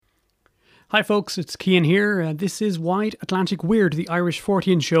Hi folks, it's Cian here. This is Wide Atlantic Weird, the Irish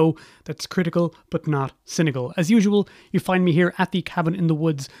Fortean show that's critical but not cynical. As usual, you find me here at the Cabin in the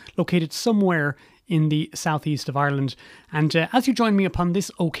Woods, located somewhere in the southeast of Ireland. And as you join me upon this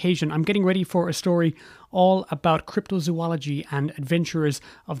occasion, I'm getting ready for a story all about cryptozoology and adventurers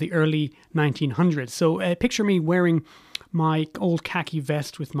of the early 1900s. So picture me wearing my old khaki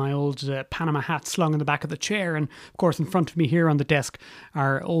vest with my old Panama hat slung in the back of the chair, and of course in front of me here on the desk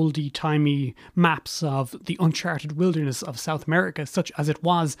are oldie-timey maps of the uncharted wilderness of South America, such as it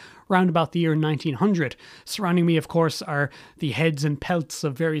was round about the year 1900. Surrounding me, of course, are the heads and pelts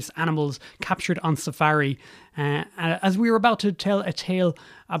of various animals captured on safari, as we were about to tell a tale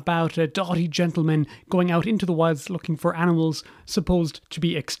about a doughty gentleman going out into the wilds looking for animals supposed to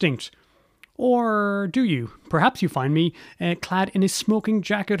be extinct. Or do you? Perhaps you find me clad in a smoking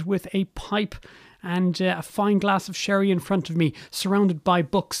jacket with a pipe and a fine glass of sherry in front of me, surrounded by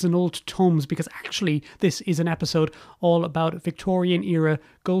books and old tomes, because actually this is an episode all about Victorian-era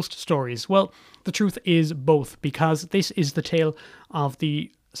ghost stories. Well, the truth is both, because this is the tale of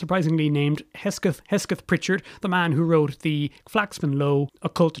the surprisingly named Hesketh Pritchard, the man who wrote the Flaxman Low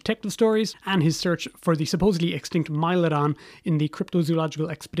occult detective stories and his search for the supposedly extinct Mylodon in the cryptozoological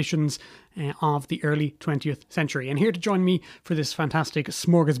expeditions of the early 20th century. And here to join me for this fantastic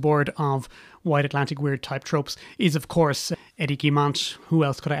smorgasbord of Wide Atlantic Weird type tropes is, of course, Eddie Guimont. Who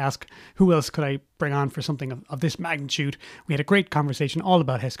else could I ask? Who else could I bring on for something of this magnitude? We had a great conversation all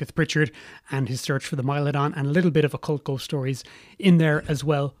about Hesketh Pritchard and his search for the Mylodon, and a little bit of occult ghost stories in there as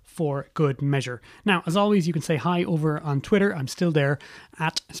well, for good measure. Now, as always, you can say hi over on Twitter. I'm still there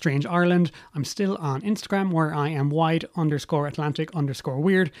at Strange Ireland. I'm still on Instagram, where I am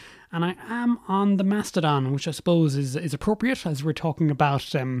wide_Atlantic_weird. And I am on the Mastodon, which I suppose is appropriate as we're talking about,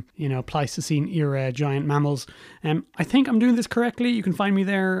 Pleistocene era giant mammals. I think I'm doing this correctly. You can find me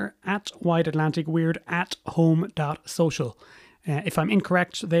there at Wide Atlantic Weird at home.social. If I'm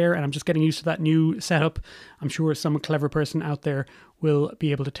incorrect there and I'm just getting used to that new setup, I'm sure some clever person out there will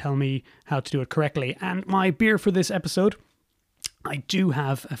be able to tell me how to do it correctly. And my beer for this episode, I do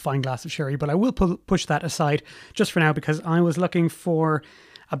have a fine glass of sherry, but I will push that aside just for now, because I was looking for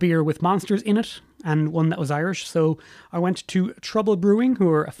a beer with monsters in it and one that was Irish. So I went to Trouble Brewing, who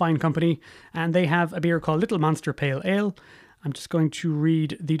are a fine company, and they have a beer called Little Monster Pale Ale. I'm just going to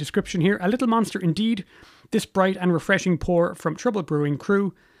read the description here. A little monster indeed. This bright and refreshing pour from Trouble Brewing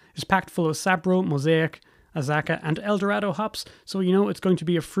crew is packed full of Sabro, Mosaic, Azacca and Eldorado hops, so you know it's going to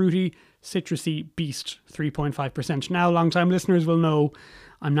be a fruity, citrusy beast, 3.5%. Now, long-time listeners will know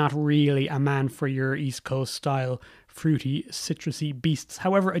I'm not really a man for your East Coast style fruity, citrusy beasts.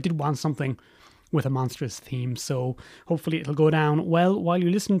 However, I did want something with a monstrous theme, so hopefully it'll go down well while you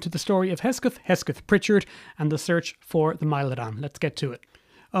listen to the story of Hesketh Pritchard and the search for the Mylodon. Let's get to it.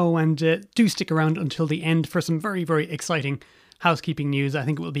 Oh, and do stick around until the end for some very, very exciting housekeeping news. I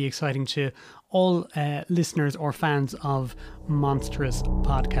think it will be exciting to all listeners or fans of monstrous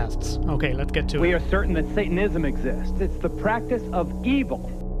podcasts. Okay, let's get to it. We are certain that Satanism exists. It's the practice of evil.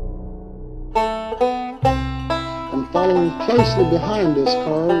 And following closely behind this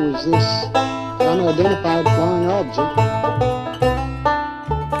car was this unidentified flying object.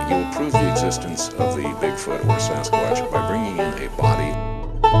 You will prove the existence of the Bigfoot or Sasquatch by bringing in a body.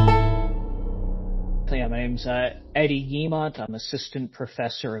 Yeah, my name's Eddie Guimont. I'm assistant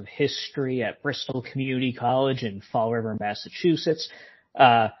professor of history at Bristol Community College in Fall River, Massachusetts.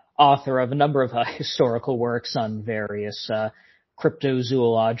 Author of a number of historical works on various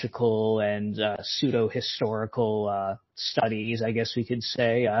cryptozoological and pseudo-historical studies, I guess we could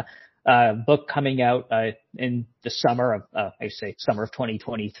say. Book coming out in the summer of, summer of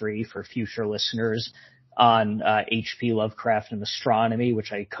 2023 for future listeners, on H.P. Lovecraft and astronomy,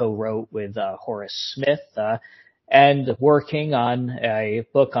 which I co-wrote with Horace Smith, and working on a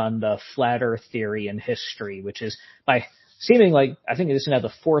book on the flat Earth theory and history, which is I think this is now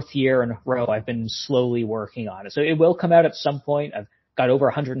the fourth year in a row I've been slowly working on it. So it will come out at some point. I've got over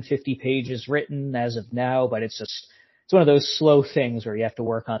 150 pages written as of now, but it's one of those slow things where you have to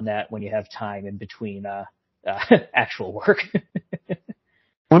work on that when you have time in between actual work.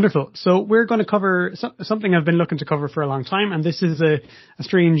 Wonderful. So we're going to cover something I've been looking to cover for a long time, and this is a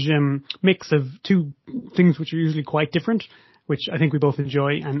strange mix of two things which are usually quite different, which I think we both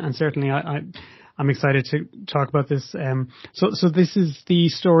enjoy, and certainly I'm excited to talk about this. So this is the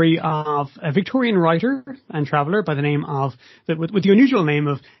story of a Victorian writer and traveller by the name of, with the unusual name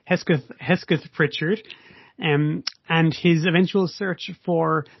of Hesketh Pritchard, and his eventual search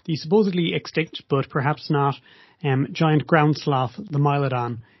for the supposedly extinct, but perhaps not, giant ground sloth, the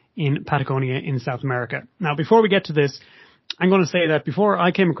Mylodon, in Patagonia in South America. Now, before we get to this, I'm going to say that before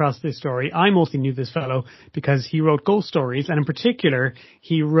I came across this story, I mostly knew this fellow because he wrote ghost stories, and in particular,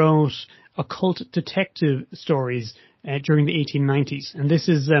 he wrote occult detective stories during the 1890s. And this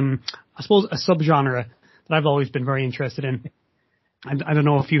is, I suppose, a subgenre that I've always been very interested in. I don't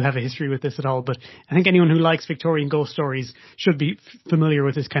know if you have a history with this at all, but I think anyone who likes Victorian ghost stories should be familiar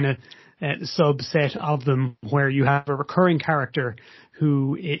with this kind of subset of them, where you have a recurring character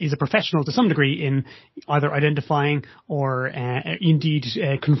who is a professional to some degree in either identifying or indeed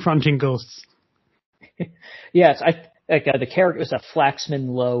confronting ghosts. Yes, the character was Flaxman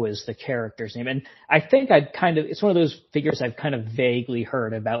Lowe is the character's name, and I think it's one of those figures I've kind of vaguely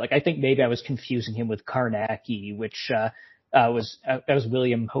heard about. Like, I think maybe I was confusing him with Carnacki, which was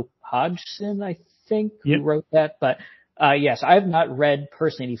William Hope Hodgson, I think, who wrote that. But yes, I have not read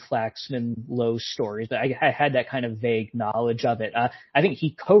personally any Flaxman Lowe stories, but I had that kind of vague knowledge of it. I think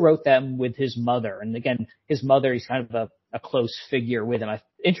he co-wrote them with his mother, and again, his mother, he's kind of a close figure with him.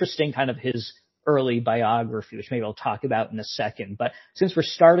 Interesting kind of his early biography, which maybe I'll talk about in a second. But since we're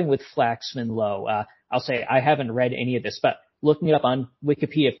starting with Flaxman Lowe, I'll say I haven't read any of this, but looking it up on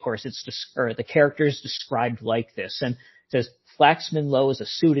Wikipedia, of course, the character is described like this, and it says Flaxman Lowe is a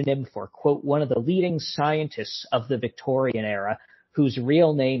pseudonym for, quote, one of the leading scientists of the Victorian era, whose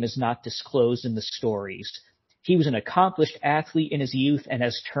real name is not disclosed in the stories. He was an accomplished athlete in his youth and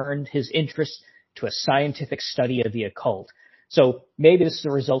has turned his interest to a scientific study of the occult. So maybe this is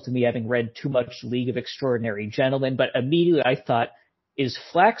a result of me having read too much League of Extraordinary Gentlemen, but immediately I thought, is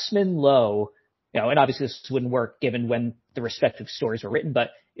Flaxman Lowe, and obviously this wouldn't work given when the respective stories were written,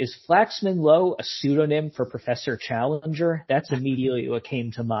 but is Flaxman Lowe a pseudonym for Professor Challenger? That's immediately what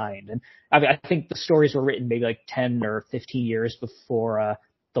came to mind. And I think the stories were written maybe like 10 or 15 years before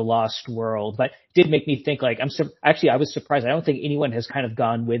The Lost World, but it did make me think, like, I was surprised. I don't think anyone has kind of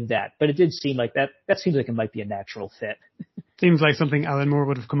gone with that, but it did seem like that seems like it might be a natural fit. Seems like something Alan Moore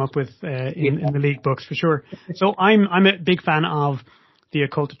would have come up with in the League books for sure. So I'm a big fan of the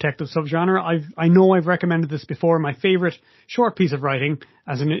occult detective subgenre. I know I've recommended this before. My favorite short piece of writing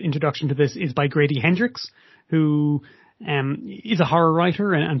as an introduction to this is by Grady Hendrix, who is a horror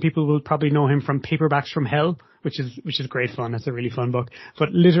writer, and people will probably know him from Paperbacks from Hell, which is great fun. It's a really fun book.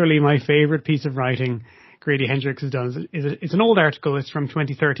 But literally my favorite piece of writing Grady Hendrix has done it's an old article. It's from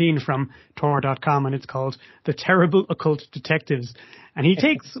 2013 from Tor.com, and it's called The Terrible Occult Detectives. And he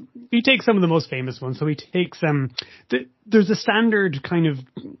takes some of the most famous ones. So he takes there's a standard kind of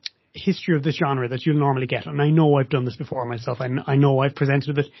history of this genre that you'll normally get, and I know I've done this before myself. I know I've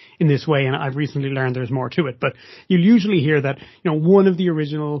presented it in this way, and I've recently learned there's more to it. But you'll usually hear that one of the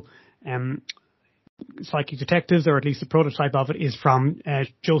original psychic detectives, or at least a prototype of it, is from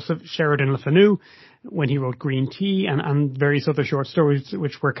Joseph Sheridan Le Fanu, when he wrote Green Tea and various other short stories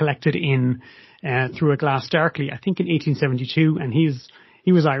which were collected in Through a Glass Darkly, I think in 1872, and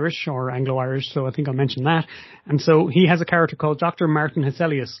he was Irish or Anglo-Irish, so I think I'll mention that. And so he has a character called Dr. Martin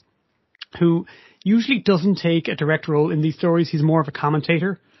Hesselius, who usually doesn't take a direct role in these stories. He's more of a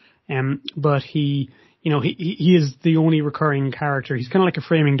commentator, but he is the only recurring character. He's kind of like a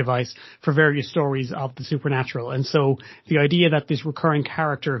framing device for various stories of the supernatural. And so the idea that this recurring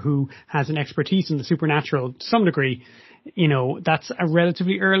character who has an expertise in the supernatural to some degree, that's a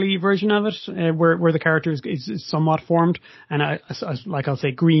relatively early version of it, where the character is somewhat formed. And I'll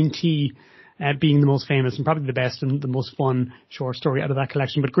say Green Tea being the most famous and probably the best and the most fun short story out of that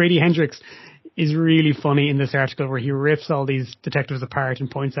collection. But Grady Hendrix is really funny in this article, where he rips all these detectives apart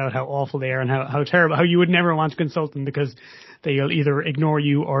and points out how awful they are and how terrible, how you would never want to consult them because they'll either ignore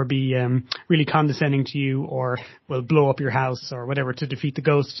you or be really condescending to you, or will blow up your house or whatever to defeat the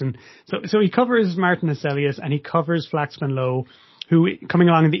ghosts. And so he covers Martin Hesselius, and he covers Flaxman Lowe, who, coming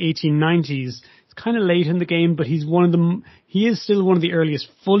along in the 1890s, it's kind of late in the game, but he is still one of the earliest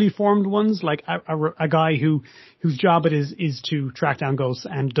fully formed ones, like a guy whose job it is to track down ghosts,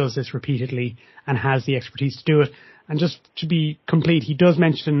 and does this repeatedly and has the expertise to do it. And just to be complete, he does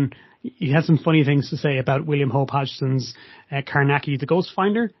mention, he has some funny things to say about William Hope Hodgson's Carnacki the Ghost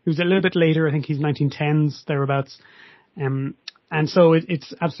Finder, who's a little bit later. I think he's 1910s, thereabouts. And so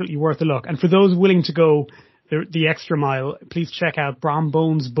it's absolutely worth a look. And for those willing to go the extra mile, please check out Brom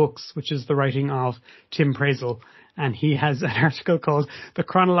Bones Books, which is the writing of Tim Prazel. And he has an article called The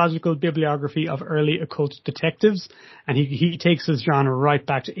Chronological Bibliography of Early Occult Detectives. And he takes his genre right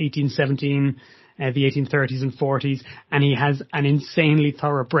back to 1817, the 1830s and 40s. And he has an insanely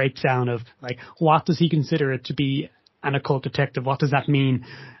thorough breakdown of, like, what does he consider it to be an occult detective? What does that mean?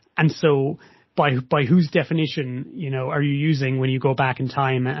 And so by whose definition, are you using when you go back in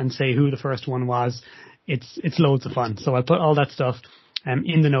time and say who the first one was? It's loads of fun. So I'll put all that stuff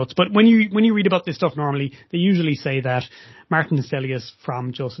in the notes. But when you read about this stuff normally, they usually say that Martin Hesselius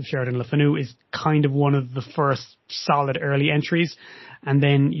from Joseph Sheridan Le Fanu is kind of one of the first solid early entries. And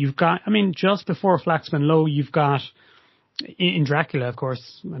then you've got, just before Flaxman Lowe, you've got, in Dracula, of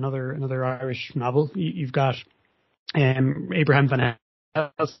course, another Irish novel, you've got Abraham Van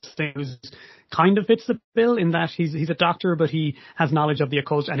Helsing, who kind of fits the bill in that he's a doctor, but he has knowledge of the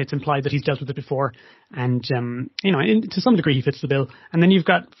occult, and it's implied that he's dealt with it before. And, to some degree he fits the bill. And then you've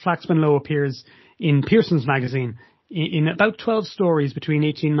got Flaxman Lowe appears in Pearson's magazine in about 12 stories between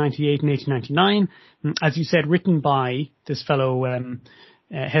 1898 and 1899. As you said, written by this fellow,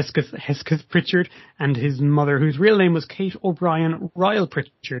 Hesketh Pritchard, and his mother, whose real name was Kate O'Brien Ryle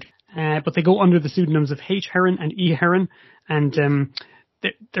Pritchard. But they go under the pseudonyms of H. Heron and E. Heron, and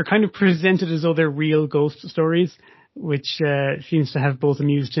they're kind of presented as though they're real ghost stories, which seems to have both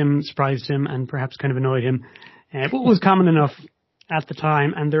amused him, surprised him, and perhaps kind of annoyed him. But was common enough at the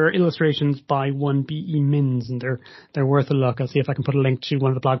time, and there are illustrations by one B.E. Minns, and they're worth a look. I'll see if I can put a link to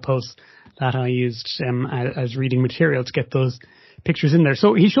one of the blog posts that I used as reading material to get those pictures in there.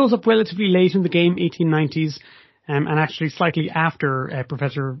 So he shows up relatively late in the game, 1890s, and actually slightly after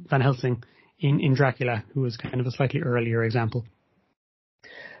Professor Van Helsing in Dracula, who was kind of a slightly earlier example.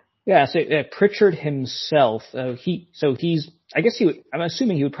 Yeah, so Pritchard himself, I'm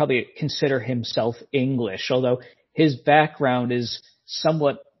assuming he would probably consider himself English, although his background is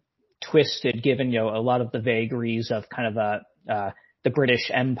somewhat twisted given, a lot of the vagaries of kind of the British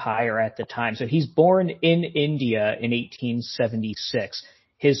Empire at the time. So he's born in India in 1876.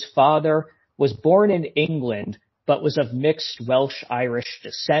 His father was born in England, but was of mixed Welsh-Irish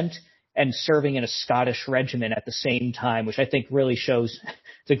descent and serving in a Scottish regiment at the same time, which I think really shows,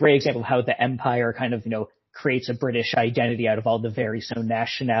 it's a great example of how the empire kind of, creates a British identity out of all the various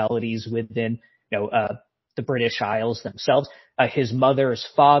nationalities within, the British Isles themselves. His mother's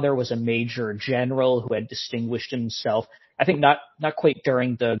father was a major general who had distinguished himself, I think not quite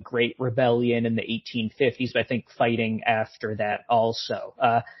during the Great Rebellion in the 1850s, but I think fighting after that also.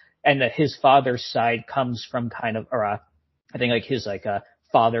 And his father's side comes from kind of, I think like his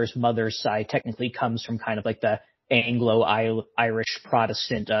father's mother's side technically comes from kind of like the Anglo-Irish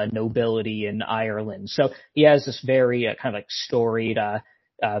Protestant nobility in Ireland. So he has this very kind of like storied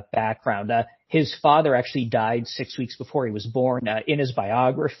background. His father actually died 6 weeks before he was born. In his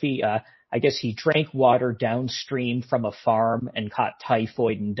biography, I guess he drank water downstream from a farm and caught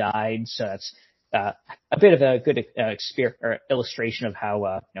typhoid and died. So that's a bit of a good illustration of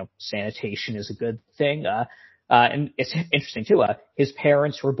how sanitation is a good thing. And it's interesting too. His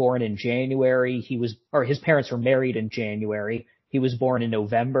parents were born in January. His parents were married in January. He was born in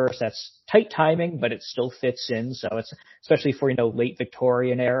November, so that's tight timing, but it still fits in. So it's, especially for, late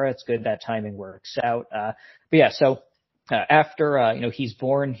Victorian era, it's good that timing works out. After, he's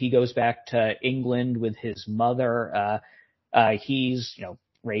born, he goes back to England with his mother. He's,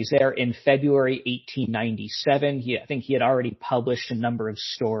 raised there. In February 1897, I think he had already published a number of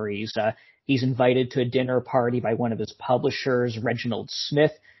stories. He's invited to a dinner party by one of his publishers, Reginald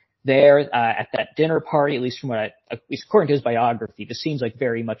Smith. There, at that dinner party, at least according to his biography, this seems like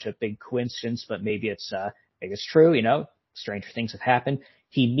very much a big coincidence, but maybe it's true, stranger things have happened.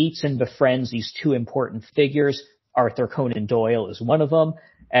 He meets and befriends these two important figures. Arthur Conan Doyle is one of them,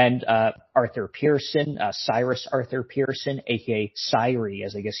 and Arthur Pearson, Cyrus Arthur Pearson, aka Cyrie,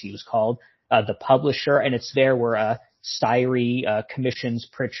 as I guess he was called, the publisher. And it's there where Cyrie commissions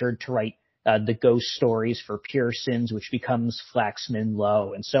Pritchard to write the ghost stories for Pearson's, which becomes Flaxman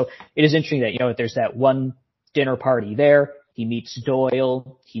Lowe. And so it is interesting that, there's that one dinner party there. He meets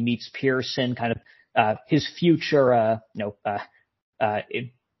Doyle, he meets Pearson, kind of his future,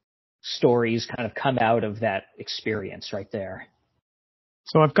 stories kind of come out of that experience right there.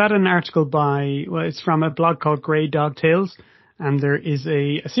 So I've got an article it's from a blog called Grey Dog Tales, and there is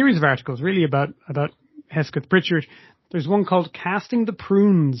a series of articles really about Hesketh Pritchard. There's one called Casting the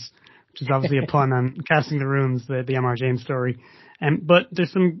Prunes, which is obviously a pun on Casting the Runes, the M.R. James story. But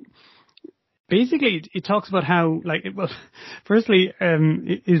there's some, basically it talks about how, firstly,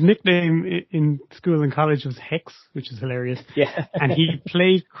 his nickname in school and college was Hex, which is hilarious. Yeah. And he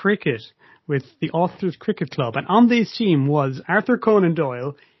played cricket with the Authors Cricket Club. And on this team was Arthur Conan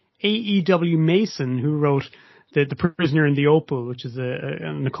Doyle, A.E.W. Mason, who wrote The Prisoner in the Opal, which is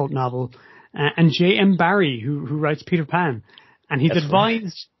an occult novel, and J.M. Barrie, who writes Peter Pan. And he's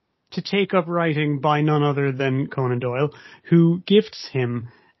advised to take up writing by none other than Conan Doyle, who gifts him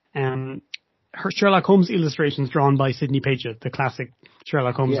Sherlock Holmes illustrations drawn by Sidney Paget, the classic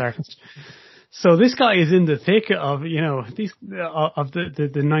Sherlock Holmes artist. So this guy is in the thick of, these of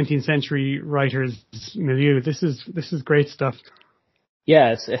the 19th century writers' milieu. This is great stuff.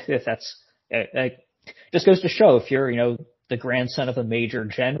 Yeah, that's just goes to show if you're, the grandson of a major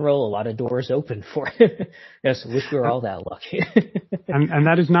general, a lot of doors open for you. Yes, wish we were all that lucky. And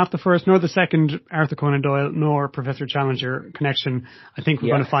that is not the first nor the second Arthur Conan Doyle nor Professor Challenger connection I think we're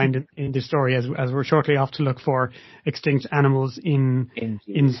going to find in this story as we're shortly off to look for extinct animals in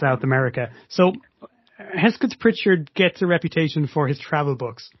South America. So Hesketh Prichard gets a reputation for his travel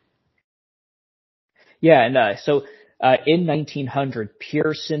books. Yeah, and in 1900,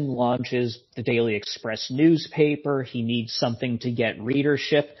 Pearson launches the Daily Express newspaper. He needs something to get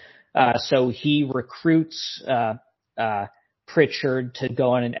readership, so he recruits Prichard to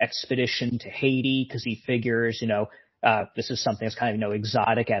go on an expedition to Haiti because he figures, this is something that's kind of,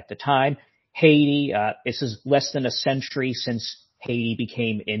 exotic at the time. Haiti, this is less than a century since Haiti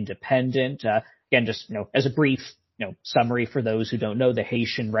became independent. Again, just, as a brief, summary for those who don't know, the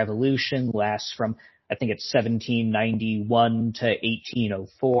Haitian Revolution lasts from, I think it's 1791 to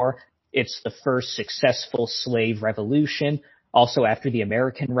 1804. It's the first successful slave revolution. Also, after the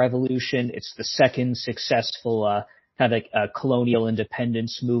American Revolution, it's the second successful kind of like a colonial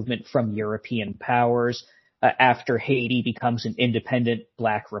independence movement from European powers. After Haiti becomes an independent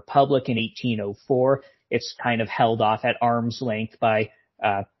black republic in 1804, it's kind of held off at arm's length by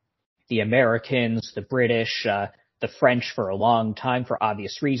the Americans, the British, the French for a long time for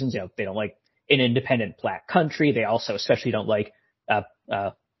obvious reasons. They don't like an independent black country. They also especially don't like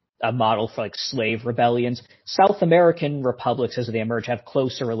a model for like slave rebellions. South American republics as they emerge have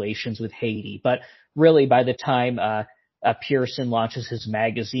closer relations with Haiti. But really by the time Pearson launches his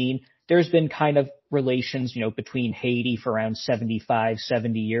magazine, there's been kind of relations, between Haiti for around 70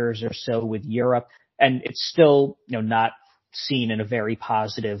 years or so with Europe. And it's still, not seen in a very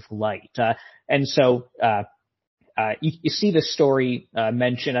positive light. And so you see the story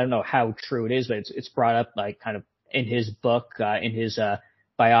mentioned. I don't know how true it is, but it's brought up like kind of in his book, in his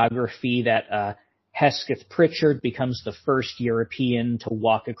biography, that Hesketh Prichard becomes the first European to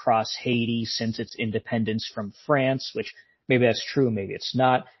walk across Haiti since its independence from France, which maybe that's true, maybe it's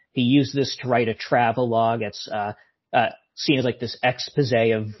not. He used this to write a travelogue. It's seen as like this expose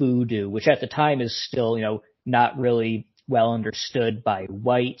of voodoo, which at the time is still, not really well understood by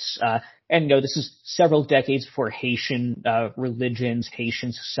whites. And this is several decades before Haitian religions,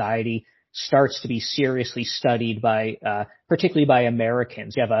 Haitian society starts to be seriously studied by, particularly by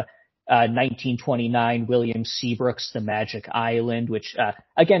Americans. You have a 1929 William Seabrook's The Magic Island, which,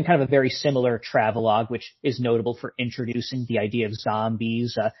 again, kind of a very similar travelogue, which is notable for introducing the idea of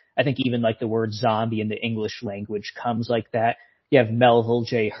zombies. I think even like the word zombie in the English language comes like that. You have Melville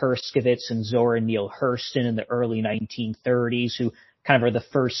J. Herskovitz and Zora Neale Hurston in the early 1930s, who kind of are the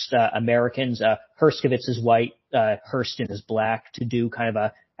first Americans. Herskovitz is white, Hurston is black, to do kind of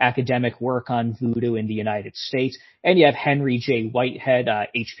a academic work on voodoo in the United States. And you have Henry J. Whitehead,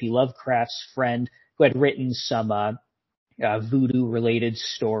 H.P. Lovecraft's friend, who had written some voodoo-related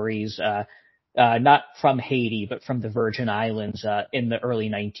stories, not from Haiti, but from the Virgin Islands in the early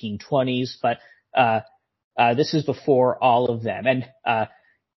 1920s. But this is before all of them. And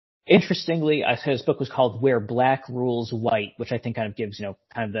interestingly, his book was called Where Black Rules White, which I think kind of gives,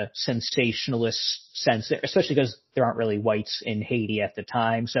 kind of the sensationalist sense there, especially because there aren't really whites in Haiti at the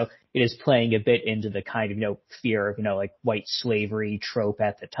time. So it is playing a bit into the kind of, fear of, like white slavery trope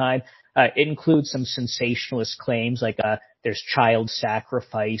at the time. It includes some sensationalist claims like there's child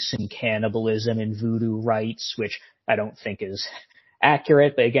sacrifice and cannibalism and voodoo rites, which I don't think is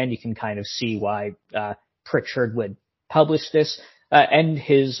accurate. But again, you can kind of see why Prichard would publish this. And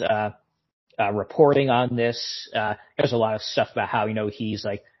his reporting on this, there's a lot of stuff about how, he's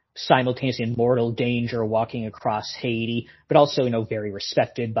like simultaneously in mortal danger walking across Haiti, but also, very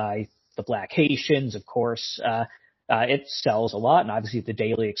respected by the black Haitians, of course. It sells a lot, and obviously the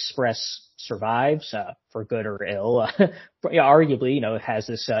Daily Express survives, for good or ill. Arguably, it has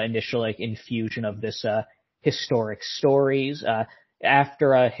this initial like infusion of this historic stories.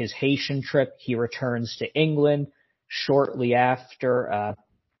 After his Haitian trip, he returns to England. Shortly after,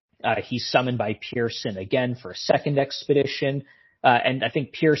 he's summoned by Pearson again for a second expedition. And I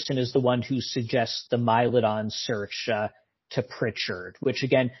think Pearson is the one who suggests the Mylodon search to Prichard, which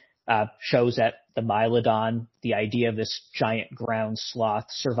again shows that the Mylodon, the idea of this giant ground sloth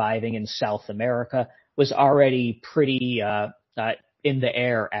surviving in South America, was already pretty in the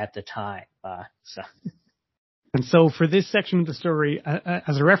air at the time. And so for this section of the story,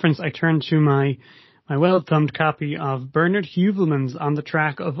 as a reference, I turn to my well-thumbed copy of Bernard Hubelmann's On the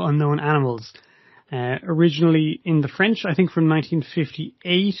Track of Unknown Animals. originally in the French, I think from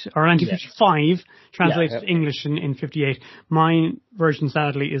 1958 or 1955, translated to English in 58. My version,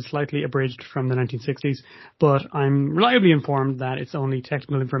 sadly, is slightly abridged from the 1960s, but I'm reliably informed that it's only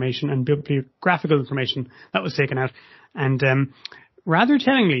technical information and bibliographical information that was taken out. And rather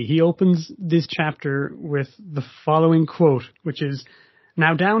tellingly, he opens this chapter with the following quote, which is,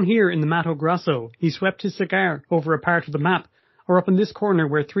 "Now down here in the Mato Grosso, he swept his cigar over a part of the map, or up in this corner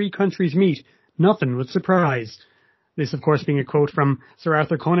where three countries meet, nothing would surprise." This, of course, being a quote from Sir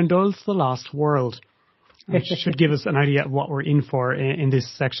Arthur Conan Doyle's The Lost World, which should give us an idea of what we're in for in this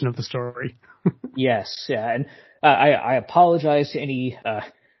section of the story. Yes, yeah, and I apologize to any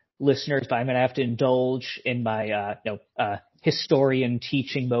listeners, but I'm going to have to indulge in my historian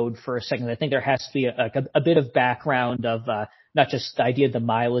teaching mode for a second. I think there has to be a bit of background of not just the idea of the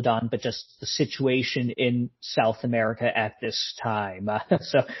Mylodon, but just the situation in South America at this time.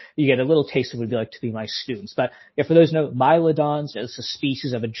 So you get a little taste of what it would be like to be my students. But yeah, for those who know, Mylodons is a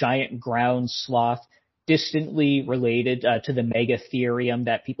species of a giant ground sloth, distantly related to the Megatherium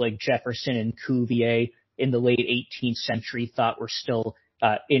that people like Jefferson and Cuvier in the late 18th century thought were still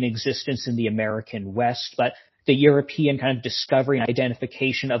in existence in the American West. But the European kind of discovery and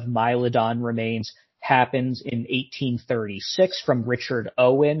identification of Mylodon remains happens in 1836 from Richard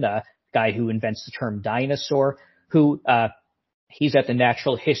Owen, a guy who invents the term dinosaur, who he's at the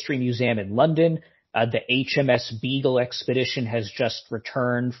Natural History Museum in London. The HMS Beagle expedition has just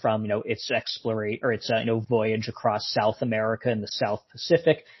returned from its voyage across South America and the South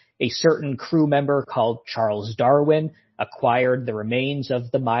Pacific. A certain crew member called Charles Darwin acquired the remains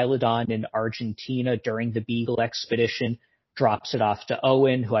of the Mylodon in Argentina during the Beagle expedition, drops it off to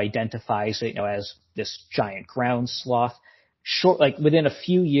Owen, who identifies it, as this giant ground sloth. Within a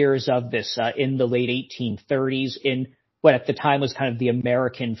few years of this, in the late 1830s, in what at the time was kind of the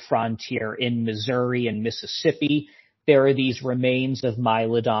American frontier in Missouri and Mississippi, there are these remains of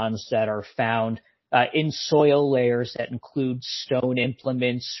Mylodons that are found in soil layers that include stone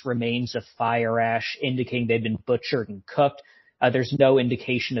implements, remains of fire ash, indicating they've been butchered and cooked. There's no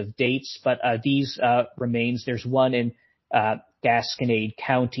indication of dates, but these remains, there's one in Gasconade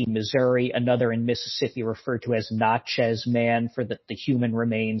County, Missouri, another in Mississippi referred to as Natchez Man for the human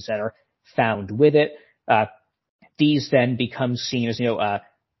remains that are found with it. These then become seen as,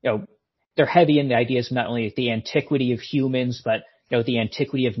 they're heavy in the ideas of not only the antiquity of humans, but the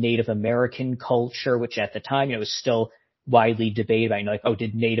antiquity of Native American culture, which at the time, was still widely debated.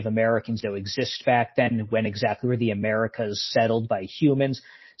 Did Native Americans, exist back then? When exactly were the Americas settled by humans?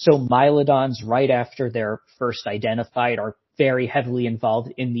 So Mylodons, right after they're first identified, are very heavily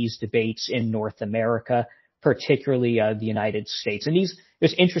involved in these debates in North America, particularly the United States. And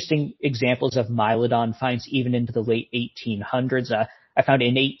there's interesting examples of Mylodon finds even into the late 1800s. I found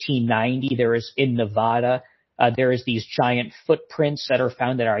in 1890 there is in Nevada. There is these giant footprints that are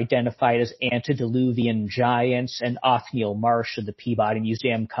found that are identified as antediluvian giants, and Othniel Marsh of the Peabody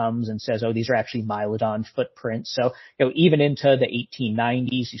Museum comes and says, these are actually Mylodon footprints. So, even into the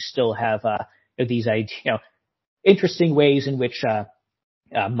 1890s, you still have, these, interesting ways in which,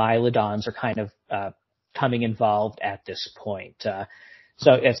 Mylodons are kind of, coming involved at this point.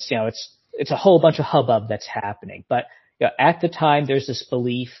 So it's a whole bunch of hubbub that's happening. But, at the time, there's this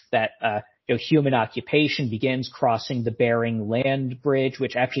belief that, human occupation begins crossing the Bering Land Bridge,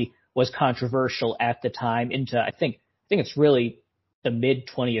 which actually was controversial at the time into, I think it's really the mid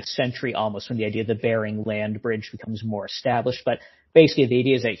 20th century almost when the idea of the Bering Land Bridge becomes more established. But basically the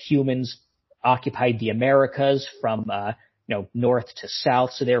idea is that humans occupied the Americas from, north to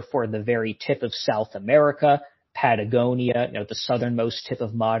south. So therefore the very tip of South America, Patagonia, the southernmost tip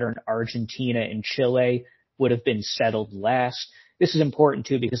of modern Argentina and Chile would have been settled last. This is important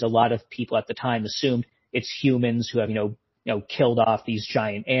too because a lot of people at the time assumed it's humans who have, killed off these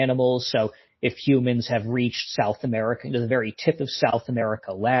giant animals. So if humans have reached South America, to the very tip of South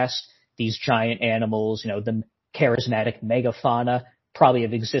America last, these giant animals, the charismatic megafauna probably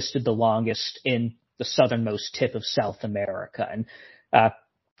have existed the longest in the southernmost tip of South America. And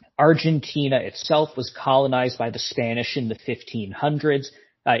Argentina itself was colonized by the Spanish in the 1500s.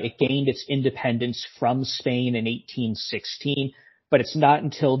 It gained its independence from Spain in 1816. But it's not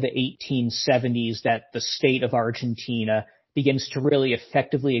until the 1870s that the state of Argentina begins to really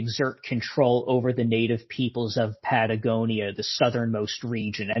effectively exert control over the native peoples of Patagonia, the southernmost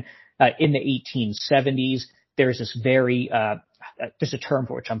region. And in the 1870s, there's this there's a term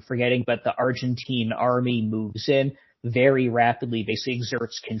for which I'm forgetting, but the Argentine army moves in very rapidly, basically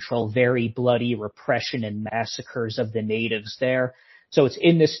exerts control, very bloody repression and massacres of the natives there. So it's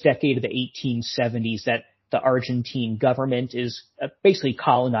in this decade of the 1870s that the Argentine government is basically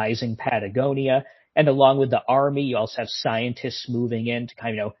colonizing Patagonia. And along with the army, you also have scientists moving in to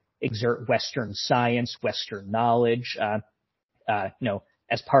kind of, exert Western science, Western knowledge,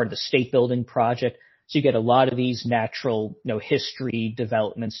 as part of the state building project. So you get a lot of these natural, history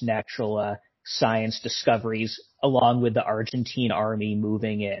developments, natural science discoveries, along with the Argentine army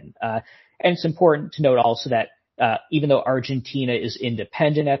moving in. And it's important to note also that even though Argentina is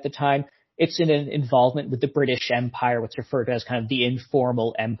independent at the time, it's in an involvement with the British Empire, what's referred to as kind of the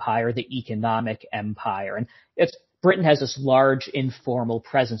informal empire, the economic empire. And Britain has this large informal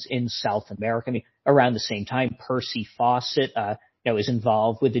presence in South America. I mean, around the same time, Percy Fawcett, is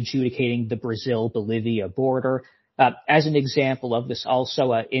involved with adjudicating the Brazil-Bolivia border. As an example of this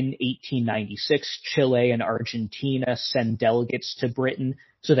also, in 1896, Chile and Argentina send delegates to Britain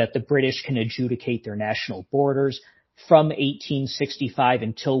so that the British can adjudicate their national borders. From 1865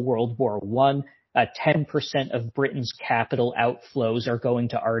 until World War I, 10% of Britain's capital outflows are going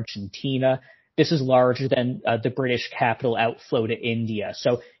to Argentina. This is larger than the British capital outflow to India.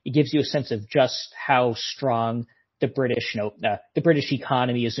 So it gives you a sense of just how strong the British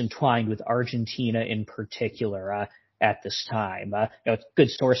economy is entwined with Argentina in particular at this time. It's a good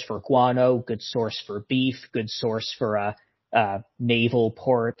source for guano, good source for beef, good source for naval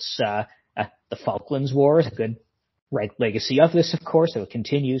ports. The Falklands War is a good legacy of this, of course. So it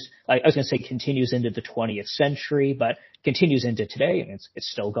continues. I was going to say continues into the 20th century, but continues into today, and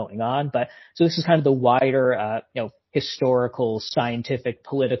it's still going on. But so this is kind of the wider, historical, scientific,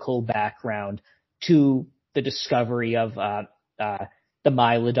 political background to the discovery of the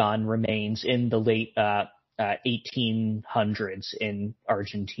Mylodon remains in the late 1800s in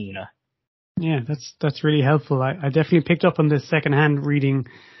Argentina. Yeah, that's really helpful. I definitely picked up on this secondhand reading,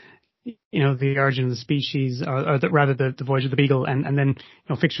 the origin of the species, or the Voyage of the Beagle, and then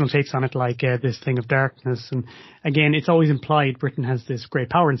fictional takes on it like this Thing of Darkness. And again, it's always implied Britain has this great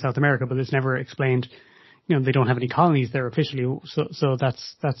power in South America, but it's never explained. They don't have any colonies there officially, so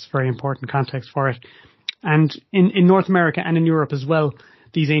that's very important context for it. And in North America and in Europe as well,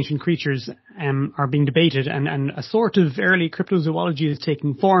 these ancient creatures are being debated, and a sort of early cryptozoology is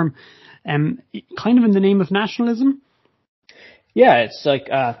taking form, kind of in the name of nationalism. Yeah, it's like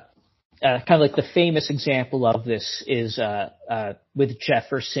kind of like the famous example of this is with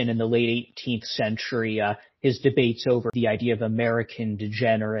Jefferson in the late 18th century. His debates over the idea of American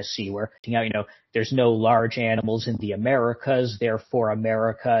degeneracy, where there's no large animals in the Americas, therefore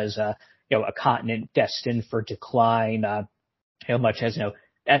America is a continent destined for decline. Much as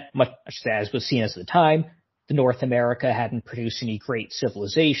was seen as the time, the North America hadn't produced any great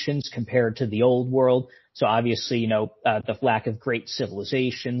civilizations compared to the old world. So obviously, the lack of great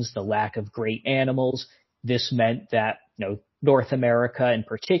civilizations, the lack of great animals, this meant that, North America in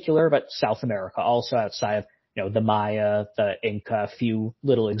particular, but South America also outside of, the Maya, the Inca, a few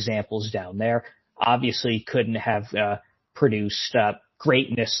little examples down there, obviously couldn't have produced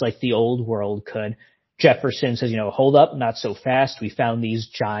greatness like the old world could. Jefferson says, hold up, not so fast. We found these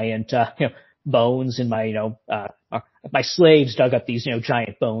giant, bones in my, my slaves dug up these,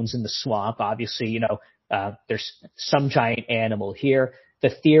 giant bones in the swamp. Obviously, there's some giant animal here. The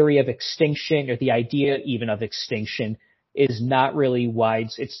theory of extinction, or the idea even of extinction, is not really wide.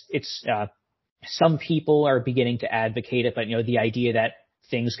 It's some people are beginning to advocate it, but the idea that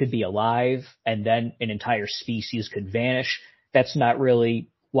things could be alive and then an entire species could vanish, that's not really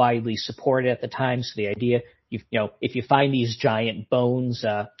widely supported at the time. So the idea, if you find these giant bones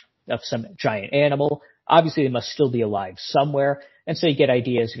of some giant animal, obviously they must still be alive somewhere. And so you get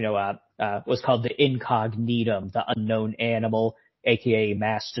ideas, what's called the incognitum, the unknown animal, aka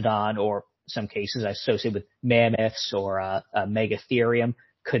mastodon, or some cases associated with mammoths or megatherium,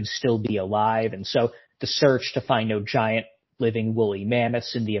 could still be alive. And so the search to find giant living woolly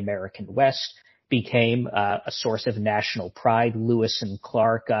mammoths in the American West became a source of national pride. Lewis and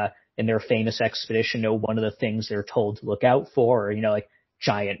Clark, in their famous expedition, one of the things they're told to look out for are,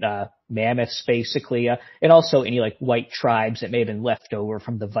 giant mammoths, basically, and also any white tribes that may have been left over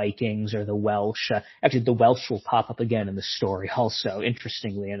from the Vikings or the Welsh. Actually, the Welsh will pop up again in the story also,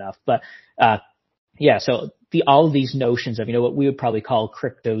 interestingly enough. But so all of these notions of what we would probably call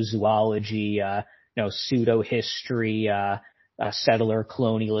cryptozoology, pseudo history, settler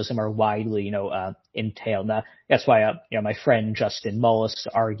colonialism are widely entailed. Now, that's why my friend Justin Mullis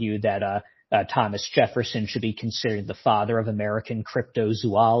argued that Thomas Jefferson should be considered the father of American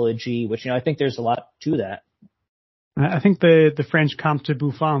cryptozoology, which, I think there's a lot to that. I think the French Comte de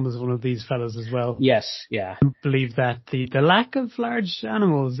Buffon was one of these fellows as well. Yes, yeah. I believe that the lack of large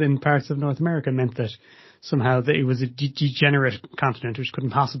animals in parts of North America meant that somehow that it was a degenerate continent, which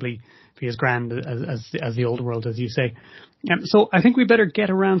couldn't possibly be as grand as the old world, as you say. So I think we better get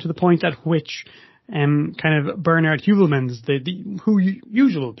around to the point at which kind of Bernard Heuvelmans, who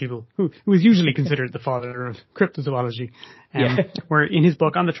is usually considered the father of cryptozoology, where in his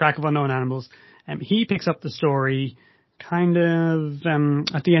book On the Track of Unknown Animals, he picks up the story kind of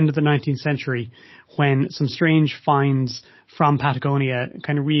at the end of the 19th century, when some strange finds from Patagonia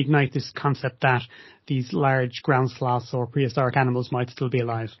kind of reignite this concept that these large ground sloths or prehistoric animals might still be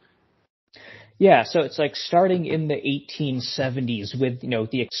alive. Yeah, so it's like starting in the 1870s with,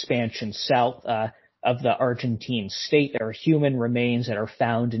 the expansion south of the Argentine state. There are human remains that are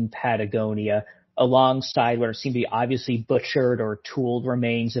found in Patagonia alongside what seem to be obviously butchered or tooled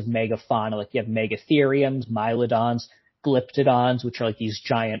remains of megafauna. Like you have megatheriums, mylodons, glyptodons, which are like these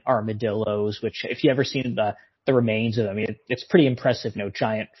giant armadillos, which if you've ever seen the remains of them, it's pretty impressive,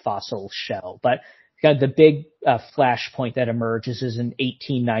 giant fossil shell. But the big flashpoint that emerges is in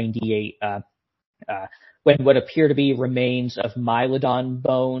 1898, when what appear to be remains of mylodon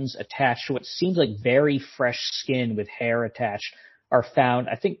bones attached to what seems like very fresh skin with hair attached are found.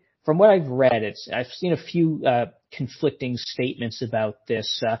 I think from what I've read, I've seen a few conflicting statements about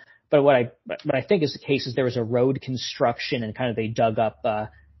this, but what I think is the case is there was a road construction and kind of they dug up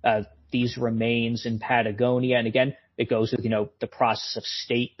these remains in Patagonia. And again, it goes with, the process of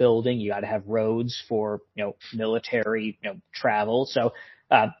state building. You got to have roads for, military, travel. So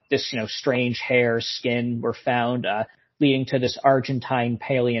this, strange hair, skin were found, leading to this Argentine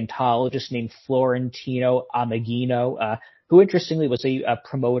paleontologist named Florentino Ameghino, who interestingly was a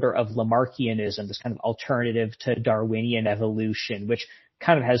promoter of Lamarckianism, this kind of alternative to Darwinian evolution, which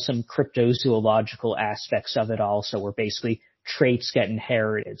kind of has some cryptozoological aspects of it also, where basically traits get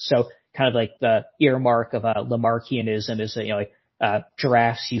inherited. So kind of like the earmark of Lamarckianism is that,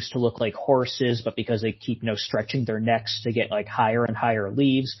 giraffes used to look like horses, but because they keep, stretching their necks to get like higher and higher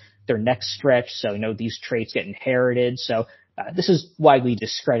leaves, their necks stretch. So, these traits get inherited. So, this is widely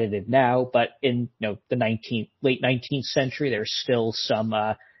discredited now, but in, the late 19th century, there's still some,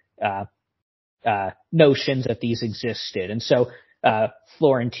 notions that these existed. And so,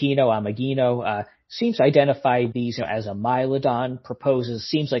 Florentino Ameghino, seems to identify these as a mylodon,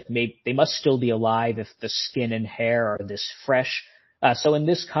 seems like maybe they must still be alive if the skin and hair are this fresh. So in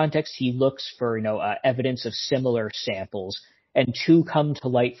this context, he looks for, evidence of similar samples, and two come to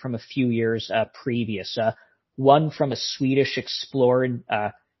light from a few years previous. One from a Swedish explorer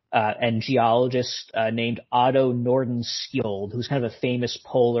and geologist named Otto Nordenskjöld, who's kind of a famous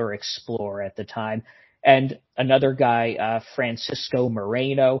polar explorer at the time, and another guy, Francisco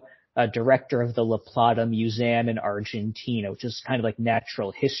Moreno, director of the La Plata Museum in Argentina, which is kind of like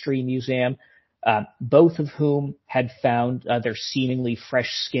natural history museum, both of whom had found their seemingly fresh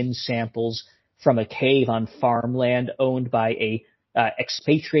skin samples from a cave on farmland owned by a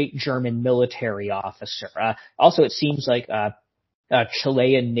expatriate German military officer. Also, it seems like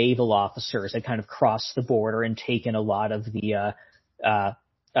Chilean naval officers had kind of crossed the border and taken a lot of the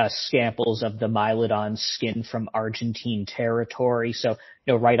samples of the mylodon skin from Argentine territory. So,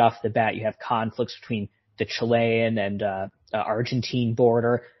 right off the bat, you have conflicts between the Chilean and Argentine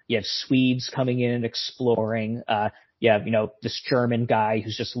border. You have Swedes coming in and exploring. You have, this German guy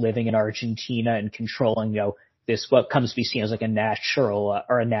who's just living in Argentina and controlling, this what comes to be seen as like a natural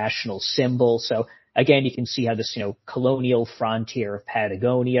or a national symbol. So again, you can see how this, colonial frontier of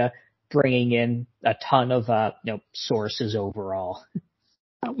Patagonia bringing in a ton of, sources overall.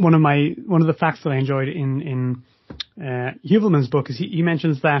 One of the facts that I enjoyed in Heuvelmann's book is he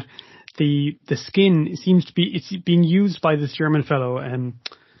mentions that the skin seems to be, it's being used by this German fellow,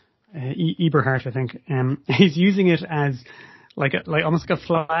 Eberhard, I think. He's using it as like almost like a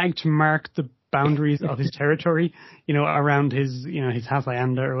flag to mark the boundaries of his territory, around his, his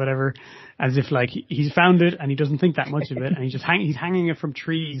hacienda or whatever, as if like he's found it and he doesn't think that much of it, and he's hanging it from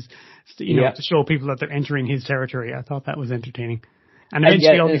trees, to show people that they're entering his territory. I thought that was entertaining. And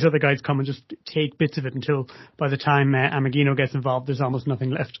eventually all these other guys come and just take bits of it until by the time Ameghino gets involved, there's almost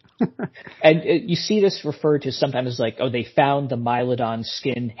nothing left. And you see this referred to sometimes as like, they found the mylodon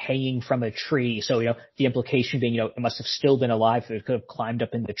skin hanging from a tree. So, the implication being, it must have still been alive. It could have climbed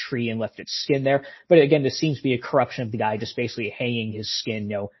up in the tree and left its skin there. But again, this seems to be a corruption of the guy just basically hanging his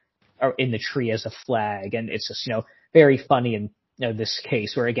skin, or in the tree as a flag. And it's just, very funny in this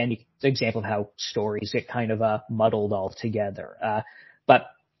case where, again, it's an example of how stories get kind of muddled all together. But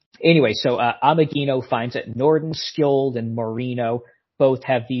anyway, so Ameghino finds that Nordenskjöld and Moreno both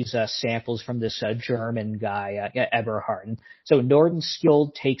have these samples from this German guy, Eberhard. And so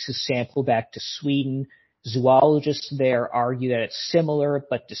Nordenskjöld takes his sample back to Sweden. Zoologists there argue that it's similar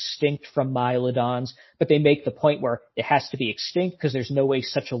but distinct from mylodons, but they make the point where it has to be extinct because there's no way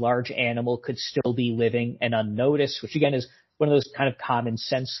such a large animal could still be living and unnoticed, which again is one of those kind of common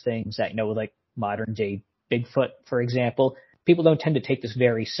sense things that, like modern day Bigfoot, for example, people don't tend to take this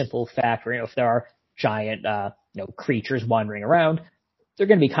very simple fact where, if there are giant, creatures wandering around, they're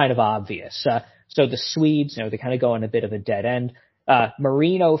going to be kind of obvious. So the Swedes, they kind of go on a bit of a dead end.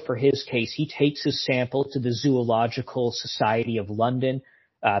 Marino, for his case, he takes his sample to the Zoological Society of London.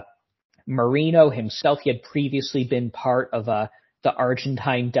 Marino himself, he had previously been part of the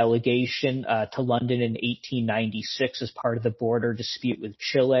Argentine delegation to London in 1896 as part of the border dispute with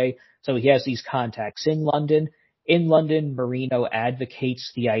Chile. So he has these contacts in London. In London, Marino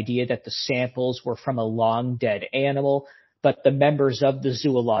advocates the idea that the samples were from a long dead animal, but the members of the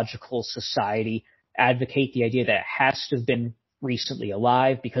Zoological Society advocate the idea that it has to have been recently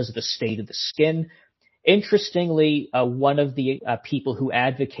alive because of the state of the skin. Interestingly, one of the people who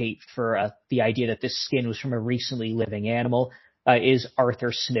advocate for the idea that this skin was from a recently living animal is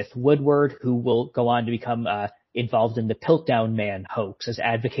Arthur Smith Woodward, who will go on to become involved in the Piltdown Man hoax as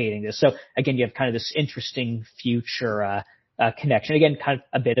advocating this. So again, you have kind of this interesting future connection. Again, kind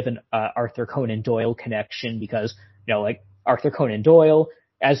of a bit of an Arthur Conan Doyle connection because, like Arthur Conan Doyle,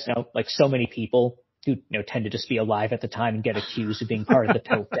 as like so many people who tend to just be alive at the time and get accused of being part of the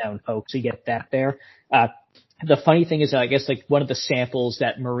Piltdown hoax. So you get that there. The funny thing is, I guess like one of the samples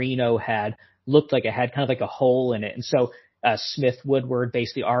that Marino had looked like it had kind of like a hole in it, and so Smith Woodward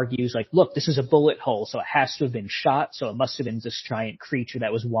basically argues like, look, this is a bullet hole, so it has to have been shot, so it must have been this giant creature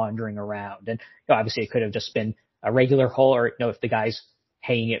that was wandering around. And obviously it could have just been a regular hole, or if the guy's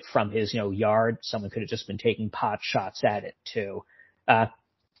hanging it from his yard, someone could have just been taking pot shots at it too.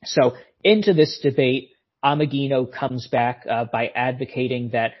 So into this debate, Ameghino comes back by advocating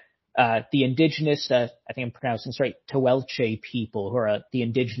that the indigenous, I think I'm pronouncing this right, Tehuelche people, who are the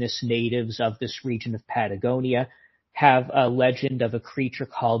indigenous natives of this region of Patagonia, have a legend of a creature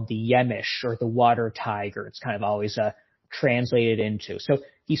called the Yemish, or the water tiger. It's kind of always translated into. So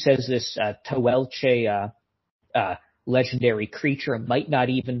he says this Tehuelche legendary creature might not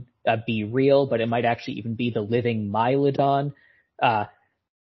even be real, but it might actually even be the living Mylodon.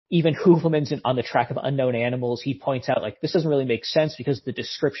 Even Heuvelmans on the Track of Unknown Animals, he points out like this doesn't really make sense because the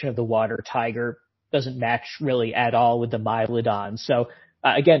description of the water tiger doesn't match really at all with the Mylodon. So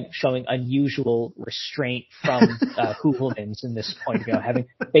again, showing unusual restraint from Heuvelmans in this point, having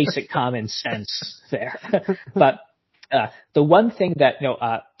basic common sense there. But the one thing that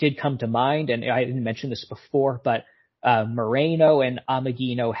did come to mind, and I didn't mention this before, but Moreno and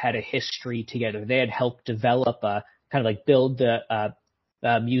Ameghino had a history together. They had helped develop kind of like build the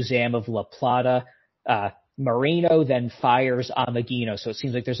Museum of La Plata. Moreno then fires Ameghino, so it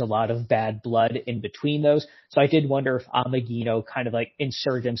seems like there's a lot of bad blood in between those. So I did wonder if Ameghino kind of like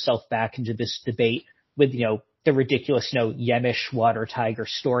inserted himself back into this debate with, the ridiculous, Yemish water tiger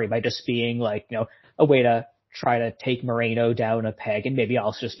story by just being like, a way to try to take Moreno down a peg, and maybe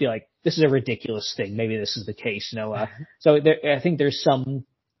also just be like, this is a ridiculous thing. Maybe this is the case, So I think there's some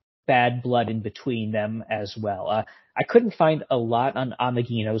bad blood in between them as well. I couldn't find a lot on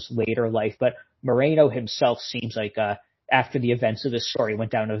Ameghino's later life, but Moreno himself seems like after the events of this story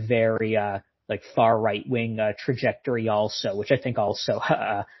went down a very like far right wing trajectory also, which I think also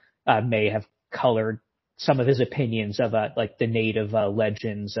may have colored some of his opinions of like the native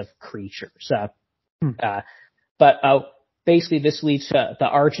legends of creatures. But basically this leads to the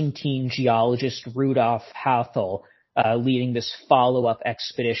Argentine geologist Rudolf Hathel leading this follow-up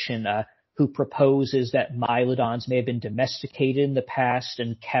expedition who proposes that Mylodons may have been domesticated in the past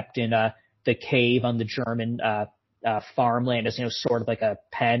and kept in the cave on the German farmland as, sort of like a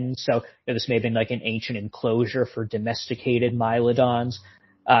pen. So this may have been like an ancient enclosure for domesticated Mylodons.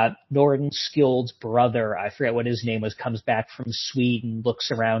 Nordenskjöld's brother, I forget what his name was, comes back from Sweden,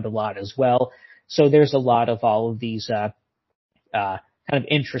 looks around a lot as well. So there's a lot of all of these kind of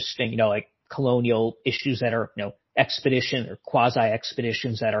interesting, like colonial issues that are, expedition or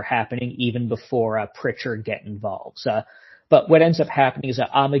quasi-expeditions that are happening even before Pritchard get involved. But what ends up happening is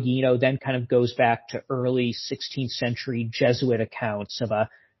that Ameghino then kind of goes back to early 16th century Jesuit accounts of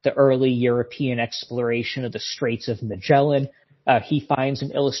the early European exploration of the Straits of Magellan. He finds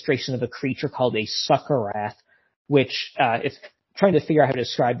an illustration of a creature called a suckerath, which, if trying to figure out how to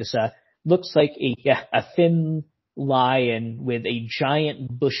describe this, looks like a thin lion with a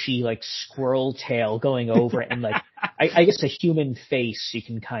giant bushy like squirrel tail going over it, and like I guess a human face, you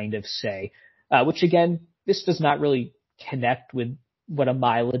can kind of say, which again, this does not really connect with what a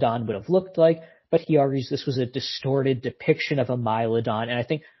Mylodon would have looked like, but he argues this was a distorted depiction of a Mylodon. And I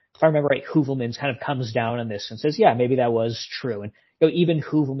think, if I remember right, Heuvelmans kind of comes down on this and says, yeah, maybe that was true. And even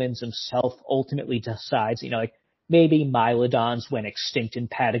Heuvelmans himself ultimately decides, like maybe Mylodons went extinct in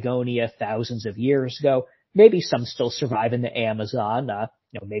Patagonia thousands of years ago. maybe some still survive in the Amazon.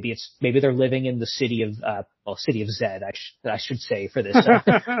 Maybe they're living in the city of city of Zed, I should say for this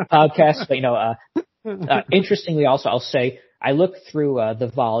podcast. But interestingly, also I'll say I looked through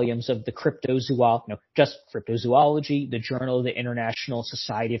the volumes of the just Cryptozoology, the Journal of the International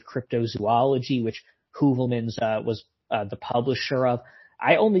Society of Cryptozoology, which Heuvelmans was the publisher of.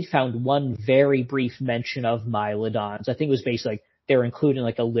 I only found one very brief mention of Mylodons. I think it was basically like they were including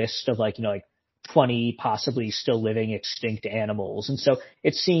like a list of 20 possibly still living extinct animals. And so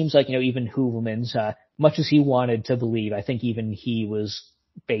it seems like, even Heuvelmans, much as he wanted to believe, I think even he was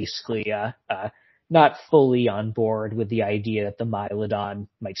basically not fully on board with the idea that the Mylodon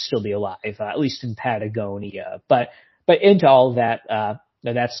might still be alive, at least in Patagonia. But into all that,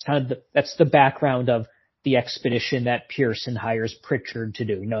 that's that's the background of the expedition that Pearson hires Pritchard to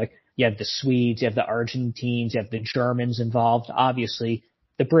do. You have the Swedes, you have the Argentines, you have the Germans involved. Obviously,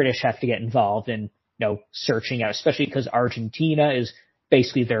 the British have to get involved in, searching out, especially because Argentina is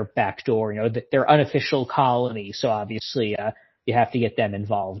basically their backdoor, their unofficial colony. So obviously, you have to get them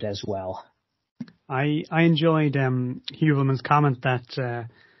involved as well. I enjoyed Heuvelmans' comment that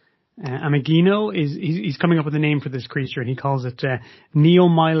Ameghino he's coming up with a name for this creature, and he calls it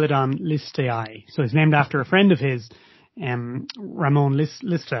Neomylodon listei. So it's named after a friend of his, Ramon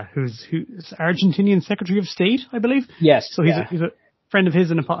Lista, who's Argentinian Secretary of State, I believe. Yes. So he's a friend of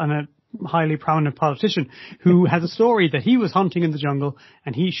his and a highly prominent politician who has a story that he was hunting in the jungle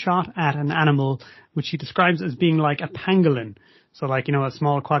and he shot at an animal which he describes as being like a pangolin. So a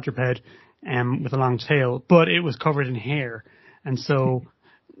small quadruped with a long tail, but it was covered in hair. And so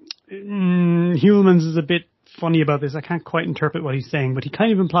Heuvelmans is a bit funny about this. I can't quite interpret what he's saying, but he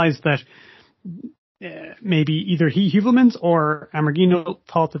kind of implies that maybe either Heuvelmans or Ameghino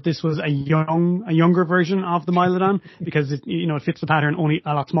thought that this was a younger version of the Mylodon because it fits the pattern, only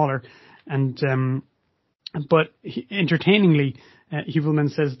a lot smaller. And but entertainingly,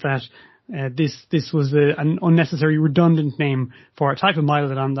 Heuvelmans says that this was an unnecessary redundant name for a type of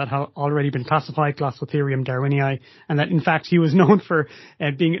Mylodon that had already been classified, Glossotherium darwinii, and that in fact he was known for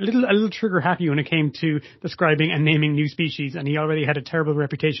being a little trigger happy when it came to describing and naming new species, and he already had a terrible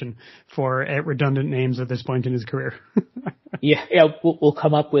reputation for redundant names at this point in his career. Yeah, we'll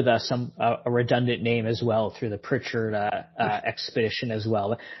come up with a redundant name as well through the Pritchard expedition as well.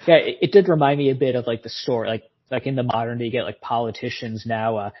 But yeah, it did remind me a bit of the story, like in the modern day, you get politicians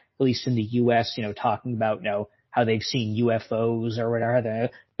now, at least in the U.S., talking about, how they've seen UFOs or whatever.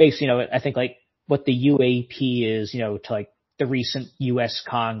 Basically, I think what the UAP is, to the recent U.S.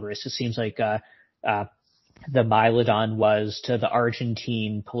 Congress, it seems like, the Mylodon was to the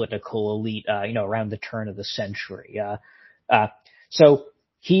Argentine political elite, around the turn of the century. So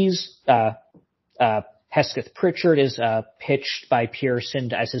he's, Hesketh Pritchard is pitched by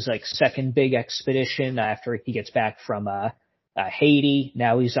Pearson as his second big expedition after he gets back from Haiti.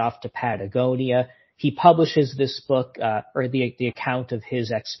 Now he's off to Patagonia. He publishes this book or the account of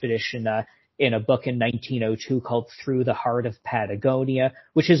his expedition in a book in 1902 called Through the Heart of Patagonia,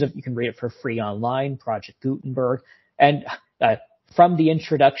 which is you can read it for free online, Project Gutenberg. And from the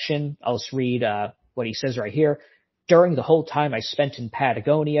introduction, I'll just read what he says right here. During the whole time I spent in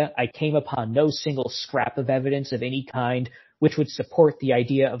Patagonia, I came upon no single scrap of evidence of any kind which would support the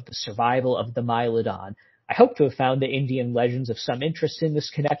idea of the survival of the Mylodon. I hope to have found the Indian legends of some interest in this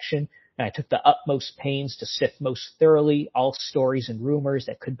connection, and I took the utmost pains to sift most thoroughly all stories and rumors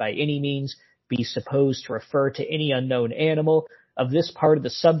that could by any means be supposed to refer to any unknown animal. Of this part of the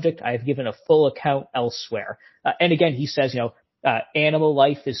subject, I have given a full account elsewhere. And again, he says, animal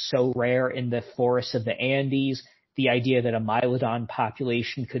life is so rare in the forests of the Andes. The idea that a Mylodon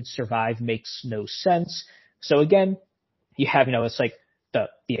population could survive makes no sense. So again, you have, it's like the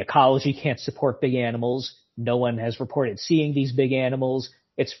ecology can't support big animals. No one has reported seeing these big animals.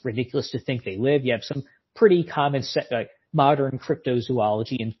 It's ridiculous to think they live. You have some pretty common modern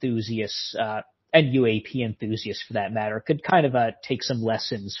cryptozoology enthusiasts, and UAP enthusiasts for that matter, could kind of take some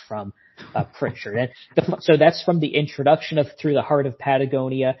lessons from Pritchard. And so that's from the introduction of Through the Heart of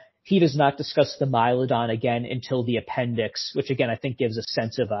Patagonia. He does not discuss the Mylodon again until the appendix, which again I think gives a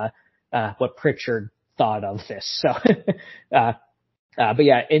sense of what Pritchard thought of this. So, but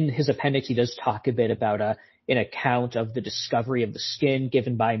yeah, in his appendix he does talk a bit about an account of the discovery of the skin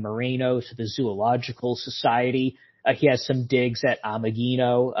given by Moreno to the Zoological Society. He has some digs at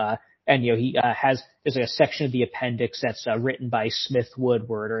Ameghino, and he there's a section of the appendix that's written by Smith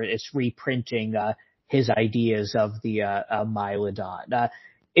Woodward, or it's reprinting his ideas of the Mylodon.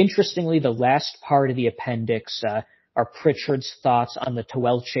 Interestingly, the last part of the appendix are Pritchard's thoughts on the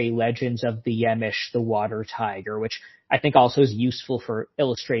Tehuelche legends of the Yemish, the water tiger, which I think also is useful for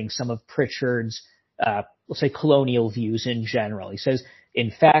illustrating some of Pritchard's let's say, colonial views in general. He says, in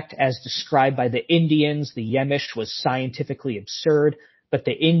fact, as described by the Indians, the Yemish was scientifically absurd, but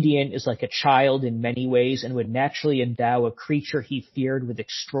the Indian is like a child in many ways and would naturally endow a creature he feared with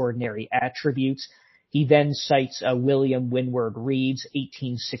extraordinary attributes. He then cites William Windward Reed's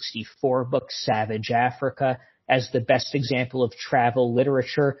 1864 book, Savage Africa, as the best example of travel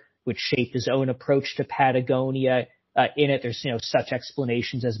literature, which shaped his own approach to Patagonia. In it, there's, such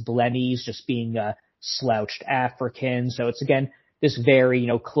explanations as Blennies just being slouched Africans. So it's, again, this very,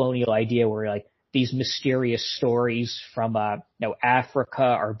 colonial idea where, like, these mysterious stories from, Africa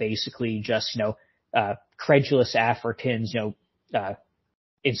are basically just, credulous Africans,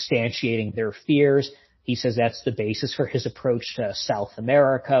 instantiating their fears. He says that's the basis for his approach to South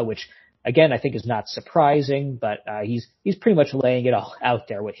America, which, again, I think is not surprising, but he's pretty much laying it all out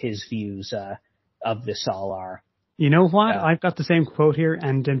there what his views of this all are. You know what? I've got the same quote here,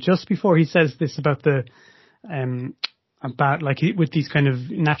 and just before he says this about the with these kind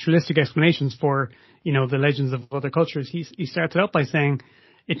of naturalistic explanations for the legends of other cultures, he starts it out by saying,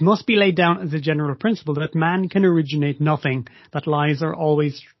 "It must be laid down as a general principle that man can originate nothing, that lies are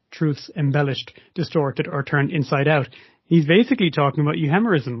always truths embellished, distorted, or turned inside out." He's basically talking about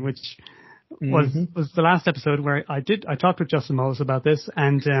euhemerism, which was the last episode where I talked with Justin Mullis about this,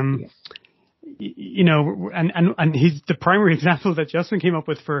 and and he's the primary example that Justin came up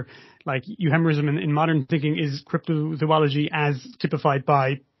with for like euhemerism in modern thinking is cryptozoology as typified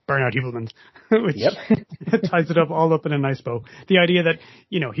by Bernard Hubelmann, which ties it all up in a nice bow. The idea that,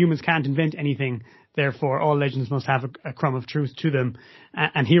 humans can't invent anything, therefore all legends must have a crumb of truth to them.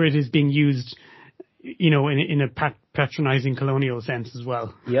 And here it is being used, in a patronizing colonial sense as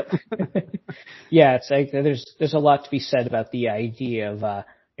well. Yep. Yeah, it's like there's a lot to be said about the idea of,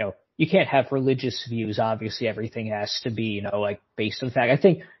 you can't have religious views. Obviously, everything has to be, based on fact. I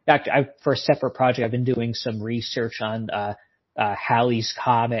think for a separate project, I've been doing some research on Halley's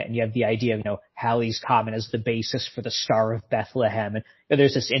Comet, and you have the idea of, Halley's Comet as the basis for the Star of Bethlehem. And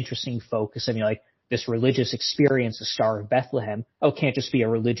there's this interesting focus. I mean, like this religious experience, the Star of Bethlehem. It can't just be a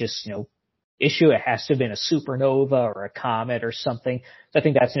religious, issue. It has to have been a supernova or a comet or something. So I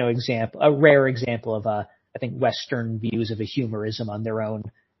think that's, a rare example of, I think Western views of a humorism on their own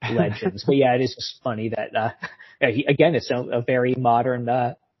legends. But yeah, it is just funny that, again, it's a very modern,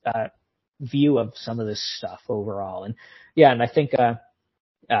 view of some of this stuff overall. And yeah, and I think, so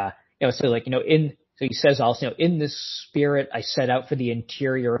he says also, in this spirit, I set out for the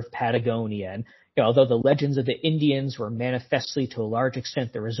interior of Patagonia. And, although the legends of the Indians were manifestly to a large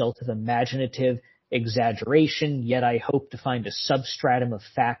extent the result of imaginative exaggeration, yet I hope to find a substratum of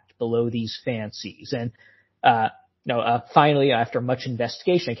fact below these fancies. And, finally, after much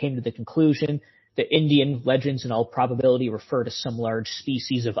investigation, I came to the conclusion the Indian legends in all probability refer to some large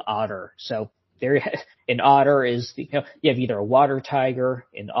species of otter. So an otter is, you have either a water tiger,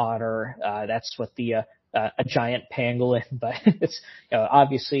 an otter, that's what a giant pangolin, but it's,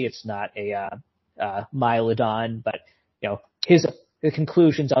 obviously it's not a Mylodon, but, the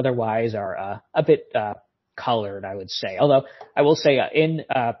conclusions otherwise are a bit colored, I would say. Although I will say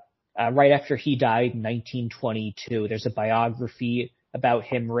right after he died in 1922, there's a biography about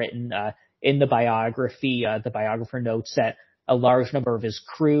him written. In the biography, the biographer notes that a large number of his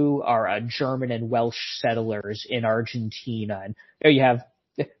crew are German and Welsh settlers in Argentina. And there you have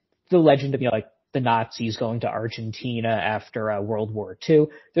the legend of, the Nazis going to Argentina after World War II.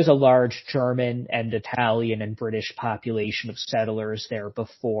 There's a large German and Italian and British population of settlers there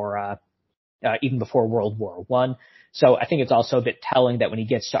before, even before World War I. So I think it's also a bit telling that when he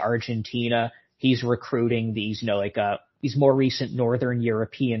gets to Argentina, he's recruiting these, these more recent Northern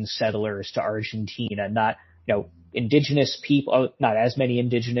European settlers to Argentina, not, indigenous people, not as many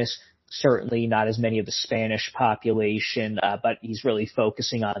indigenous, certainly not as many of the Spanish population, but he's really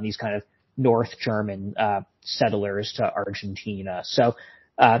focusing on these kind of North German settlers to Argentina. So,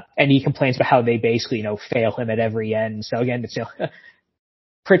 and he complains about how they basically, fail him at every end. So again, it's,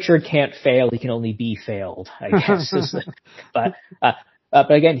 Pritchard can't fail; he can only be failed, I guess. But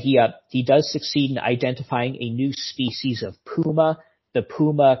again, he does succeed in identifying a new species of puma, the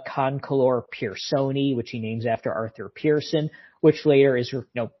Puma concolor pearsoni, which he names after Arthur Pearson, which later is,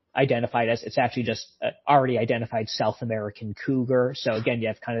 identified as, it's actually just already identified South American cougar. So again, you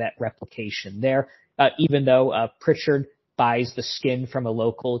have kind of that replication there. Even though Pritchard buys the skin from a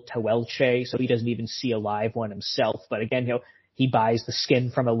local Tehuelche, so he doesn't even see a live one himself. But again, he buys the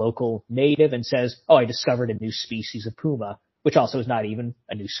skin from a local native and says, "Oh, I discovered a new species of puma," which also is not even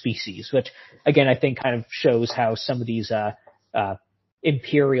a new species. Which again, I think kind of shows how some of these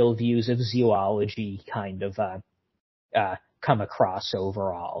imperial views of zoology kind of come across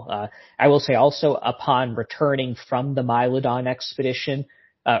overall. I will say also, upon returning from the Mylodon expedition,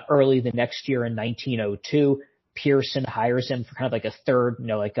 early the next year in 1902, Pearson hires him for kind of like a third,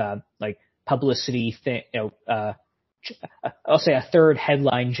 like publicity thing, I'll say a third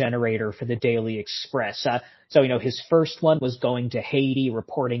headline generator for the Daily Express. So his first one was going to Haiti,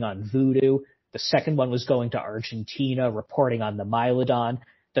 reporting on voodoo. The second one was going to Argentina, reporting on the Mylodon.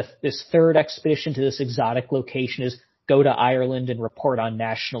 This third expedition to this exotic location is go to Ireland and report on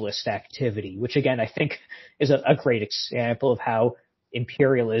nationalist activity, which again, I think is a great example of how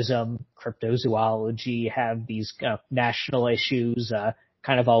imperialism, cryptozoology have these national issues,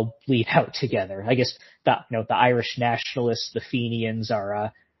 kind of all bleed out together. I guess the Irish nationalists, the Fenians,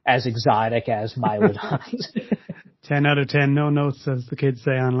 are as exotic as Mylodons. 10 out of 10, no notes, as the kids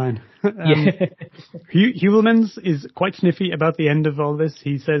say online. Yeah. Heuvelmans is quite sniffy about the end of all this.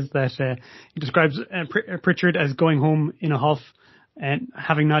 He says that he describes Pritchard as going home in a huff and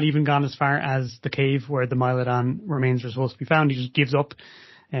having not even gone as far as the cave where the Mylodon remains are supposed to be found. He just gives up.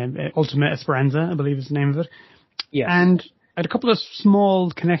 Ultima Esperanza, I believe is the name of it. Yes. And I had a couple of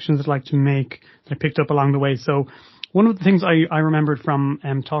small connections I'd like to make that I picked up along the way. So one of the things I remembered from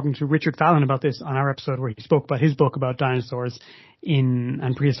talking to Richard Fallon about this on our episode where he spoke about his book about dinosaurs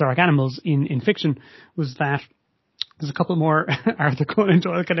and prehistoric animals in fiction was that there's a couple more Arthur Conan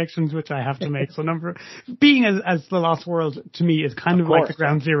Doyle connections which I have to make. So being as The Lost World to me is kind of like the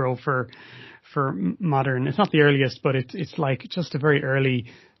ground zero for modern. It's not the earliest, but it's like just a very early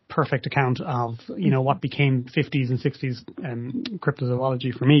perfect account of what became 50s and 60s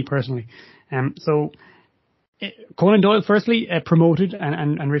cryptozoology for me personally. So Conan Doyle firstly promoted,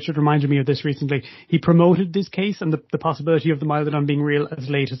 and Richard reminded me of this recently, he promoted this case and the possibility of the Mylodon being real as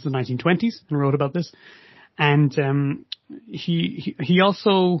late as the 1920s and wrote about this. And he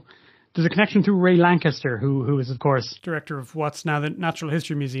also, there's a connection through Ray Lancaster, who is of course director of what's now the Natural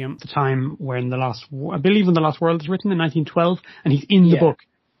History Museum at the time when I believe when The Lost World was written in 1912, and he's in the book.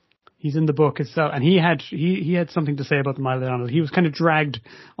 He's in the book itself, and he had something to say about the Mylodon. He was kind of dragged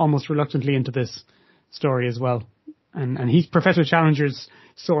almost reluctantly into this story as well, and he's Professor Challenger's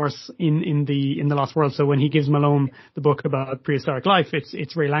source in the Lost World. So when he gives Malone the book about prehistoric life, it's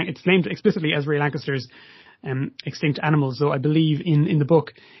named explicitly as Ray Lancaster's Extinct Animals. So I believe in the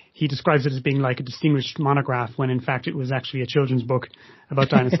book he describes it as being like a distinguished monograph when in fact it was actually a children's book about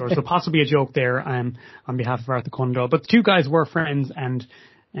dinosaurs. So possibly a joke there on behalf of Arthur Conan Doyle. But the two guys were friends, and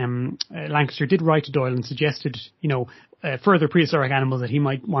Lancaster did write to Doyle and suggested, further prehistoric animals that he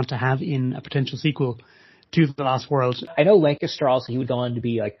might want to have in a potential sequel to The Lost World. I know Lancaster also, he would go on to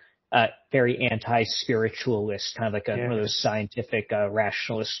be like very anti-spiritualist, kind of like one of those scientific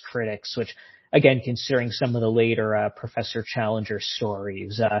rationalist critics, which again, considering some of the later Professor Challenger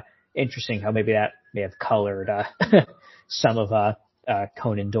stories, interesting how maybe that may have colored some of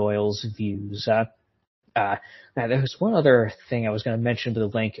Conan Doyle's views. Now there was one other thing I was going to mention to the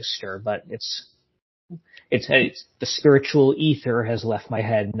Lancaster, but it's the spiritual ether has left my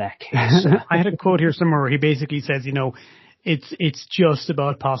head in that case. I had a quote here somewhere where he basically says, it's just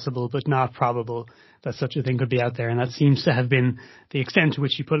about possible but not probable that such a thing could be out there, and that seems to have been the extent to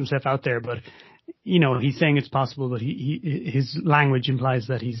which he put himself out there. But he's saying it's possible, but his language implies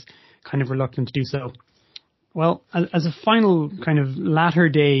that he's kind of reluctant to do so. Well, as a final kind of latter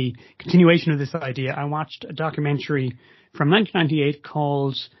day continuation of this idea, I watched a documentary from 1998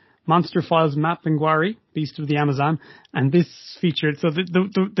 called Monster Files Mapinguari, Beast of the Amazon, and this featured, so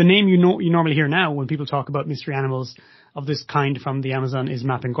the name you normally hear now when people talk about mystery animals of this kind from the Amazon is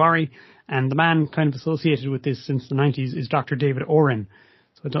Mapinguari, and the man kind of associated with this since the 90s is Dr. David Oren.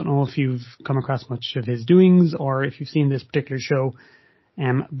 So I don't know if you've come across much of his doings or if you've seen this particular show.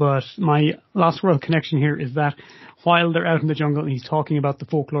 But my Lost World connection here is that while they're out in the jungle and he's talking about the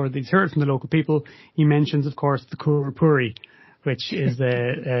folklore that he's heard from the local people, he mentions, of course, the Kurupuri, which is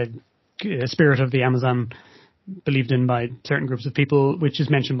the spirit of the Amazon believed in by certain groups of people, which is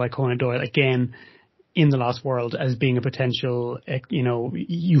mentioned by Conan Doyle again in The Lost World as being a potential,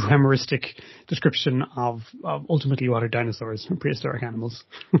 euhemeristic description of ultimately what are dinosaurs and prehistoric animals.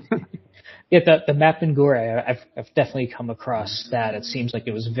 Yeah, the Mapinguari, I've definitely come across that. It seems like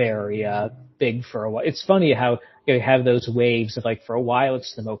it was very big for a while. It's funny how you have those waves of like for a while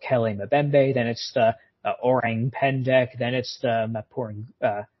it's the Mokele Mbembe, then it's the Orang Pendek, then it's the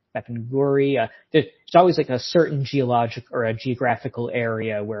Mapinguari. There's always like a certain geologic or a geographical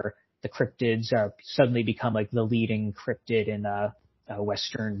area where the cryptids suddenly become like the leading cryptid in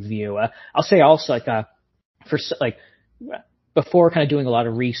Western view. I'll say also before kind of doing a lot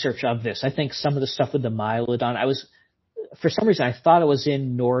of research of this, I think some of the stuff with the Mylodon, for some reason I thought it was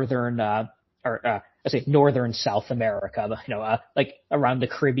in northern, I say northern South America, but, like around the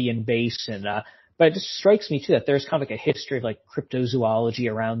Caribbean basin. But it just strikes me too that there's kind of like a history of like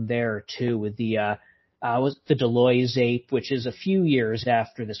cryptozoology around there too, with was the Deloise ape, which is a few years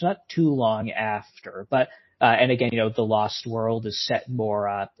after this, not too long after, but and again, the Lost World is set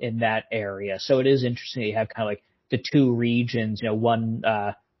more in that area. So it is interesting that you have kind of like the two regions, one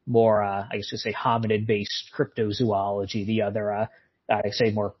more, I guess you say hominid-based cryptozoology, the other, I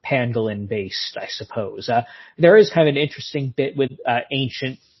say more pangolin-based, I suppose. There is kind of an interesting bit with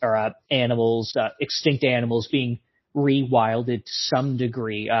ancient or animals, extinct animals being rewilded to some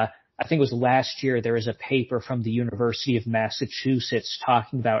degree. I think it was last year there was a paper from the University of Massachusetts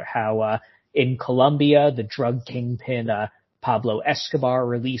talking about how in Colombia, the drug kingpin Pablo Escobar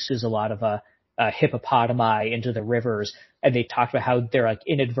releases a lot of hippopotami into the rivers, and they talked about how they're like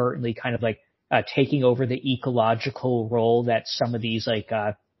inadvertently kind of like taking over the ecological role that some of these like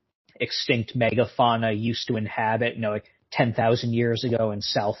extinct megafauna used to inhabit, like 10,000 years ago in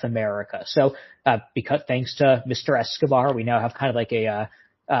South America. So because thanks to Mr. Escobar, we now have kind of like a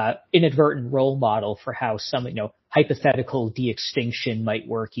inadvertent role model for how some, hypothetical de-extinction might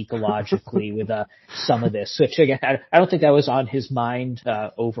work ecologically with some of this, which again, I don't think that was on his mind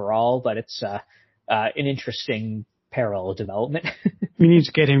overall, but it's an interesting parallel development. We need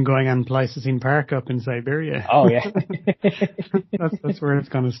to get him going on Pleistocene Park up in Siberia. Oh, yeah. that's where it's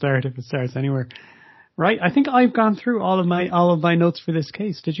going to start, if it starts anywhere. Right. I think I've gone through all of my notes for this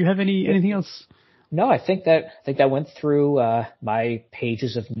case. Did you have anything else? No, I think that went through my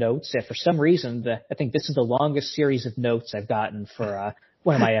pages of notes. For some reason, I think this is the longest series of notes I've gotten for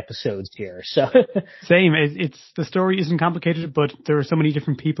one of my episodes here. So same. It's the story isn't complicated, but there are so many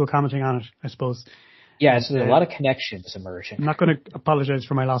different people commenting on it, I suppose. Yeah, so there's a lot of connections emerging. I'm not going to apologize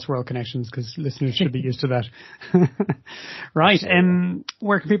for my Lost World connections because listeners should be used to that. Right.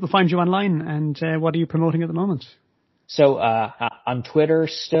 Where can people find you online, and what are you promoting at the moment? So on Twitter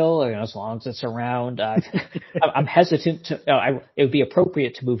still, as long as it's around. I'm hesitant to. It would be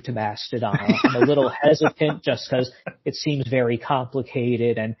appropriate to move to Mastodon. I'm a little hesitant just because it seems very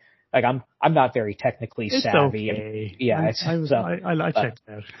complicated, and like I'm not very technically savvy. It's okay. Yeah, I checked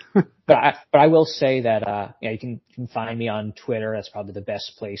it out. but I will say that you can find me on Twitter. That's probably the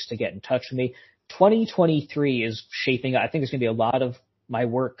best place to get in touch with me. 2023 is shaping up. I think there's going to be a lot of my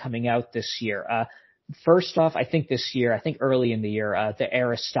work coming out this year. First off, I think early in the year, the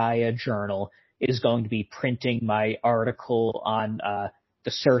Aristaya Journal is going to be printing my article on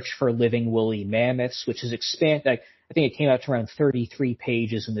the search for living woolly mammoths, which is expanded. I think it came out to around 33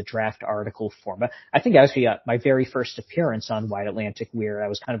 pages in the draft article form. I think actually my very first appearance on Wide Atlantic Weird, I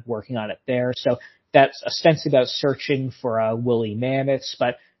was kind of working on it there. So that's ostensibly about searching for woolly mammoths,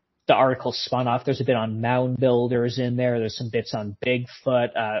 but the article spun off. There's a bit on mound builders in there. There's some bits on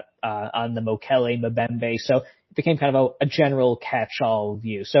Bigfoot, on the Mokele Mbembe. So it became kind of a general catch-all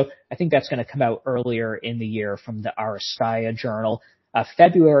view. So I think that's going to come out earlier in the year from the Aristaya Journal.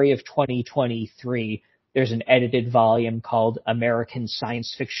 February of 2023, there's an edited volume called American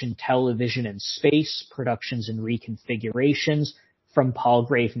Science Fiction Television and Space, Productions and Reconfigurations from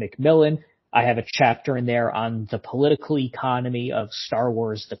Palgrave Macmillan. I have a chapter in there on the political economy of Star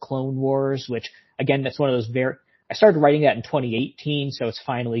Wars: The Clone Wars, which, again, that's one of those I started writing that in 2018, so it's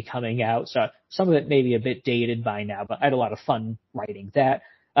finally coming out. So some of it may be a bit dated by now, but I had a lot of fun writing that.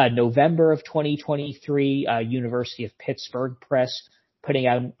 November of 2023, University of Pittsburgh Press putting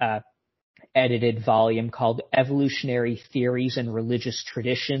out an edited volume called Evolutionary Theories and Religious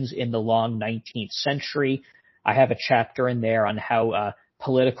Traditions in the Long 19th Century. I have a chapter in there on how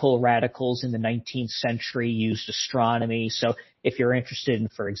political radicals in the 19th century used astronomy. So if you're interested in,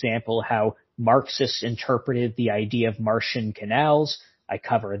 for example, how Marxists interpreted the idea of Martian canals, I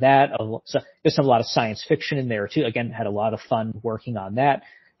cover that. So there's a lot of science fiction in there too. Again, had a lot of fun working on that.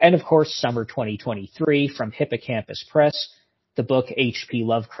 And of course, summer 2023 from Hippocampus Press, the book H.P.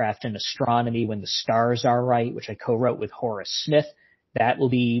 Lovecraft and Astronomy When the Stars Are Right, which I co-wrote with Horace Smith. That will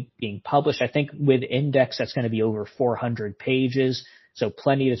be being published. I think with Index, that's going to be over 400 pages. So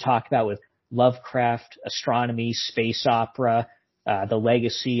plenty to talk about with Lovecraft, astronomy, space opera, the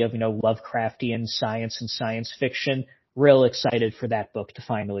legacy of, Lovecraftian science and science fiction. Real excited for that book to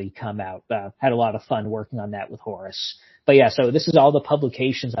finally come out. Had a lot of fun working on that with Horace. But yeah, so this is all the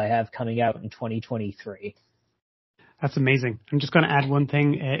publications I have coming out in 2023. That's amazing. I'm just going to add one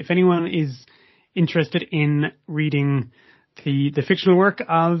thing. If anyone is interested in reading the fictional work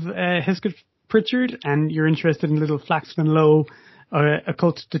of Hesketh Pritchard, and you're interested in Little Flaxman Lowe,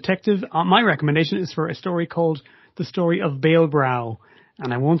 occult detective, my recommendation is for a story called The Story of Balebrow.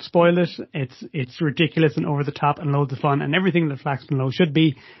 and I won't spoil it. It's ridiculous and over the top and loads of fun and everything that Flaxman Lowe should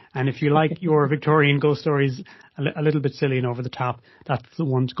be. And if you like your Victorian ghost stories a little bit silly and over the top, that's the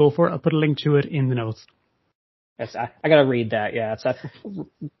one to go for. I'll put a link to it in the notes. Yes, I got to read that. Yeah, it's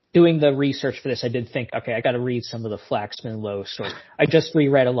doing the research for this. I did think, okay, I got to read some of the Flaxman Lowe stories. I just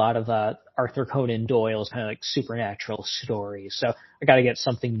reread a lot of Arthur Conan Doyle's kind of like supernatural stories, so I got to get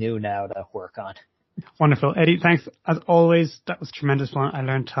something new now to work on. Wonderful, Eddie. Thanks as always. That was tremendous fun. I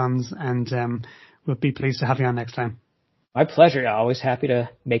learned tons, and we'll be pleased to have you on next time. My pleasure. Always happy to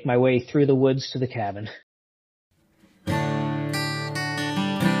make my way through the woods to the cabin.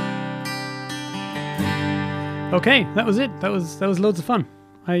 Okay, that was it. That was loads of fun.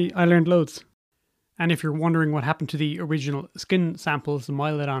 I learned loads. And if you're wondering what happened to the original skin samples, the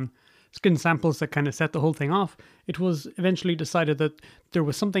Mylodon skin samples that kind of set the whole thing off, it was eventually decided that there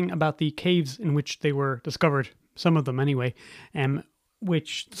was something about the caves in which they were discovered, some of them anyway,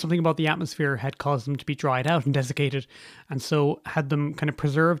 which something about the atmosphere had caused them to be dried out and desiccated, and so had them kind of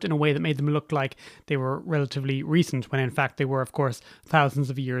preserved in a way that made them look like they were relatively recent, when in fact they were, of course, thousands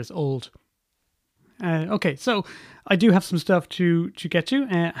of years old. Okay, so I do have some stuff to get to,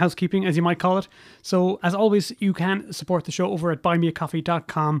 housekeeping as you might call it. So as always, you can support the show over at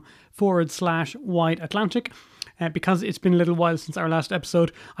buymeacoffee.com/Wide Atlantic. Because it's been a little while since our last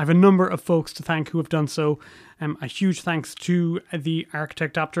episode, I have a number of folks to thank who have done so. A huge thanks to the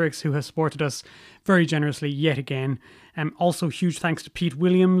Architectopteryx, who has supported us very generously yet again. Also huge thanks to Pete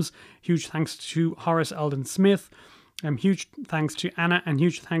Williams, huge thanks to Horace Eldon Smith, huge thanks to Anna, and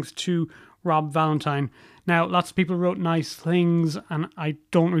huge thanks to Rob Valentine. Now, lots of people wrote nice things, and I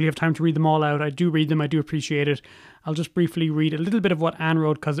don't really have time to read them all out. I do read them, I do appreciate it. I'll just briefly read a little bit of what Anne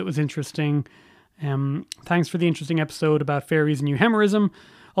wrote because it was interesting. Thanks for the interesting episode about fairies and euhemerism.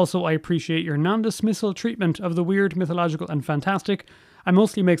 Also, I appreciate your non-dismissal treatment of the weird, mythological, and fantastic. I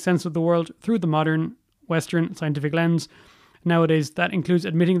mostly make sense of the world through the modern, Western scientific lens. Nowadays, that includes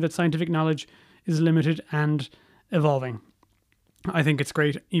admitting that scientific knowledge is limited and evolving. I think it's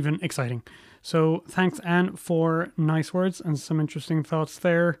great, even exciting. So thanks, Anne, for nice words and some interesting thoughts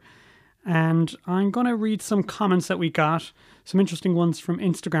there. And I'm going to read some comments that we got, some interesting ones from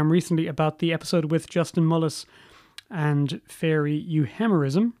Instagram recently about the episode with Justin Mullis and fairy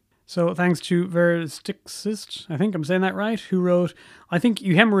euhemerism. So thanks to Verstixist, I think I'm saying that right, who wrote, I think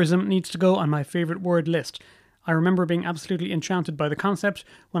euhemerism needs to go on my favourite word list. I remember being absolutely enchanted by the concept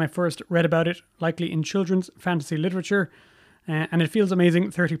when I first read about it, likely in children's fantasy literature. And it feels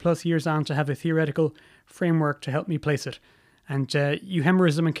amazing 30 plus years on to have a theoretical framework to help me place it. And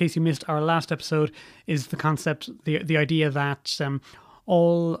euhemerism, in case you missed our last episode, is the concept, the idea that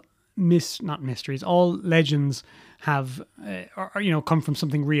all all legends have, come from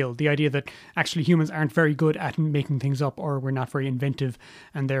something real. The idea that actually humans aren't very good at making things up, or we're not very inventive,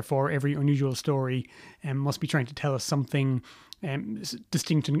 and therefore every unusual story must be trying to tell us something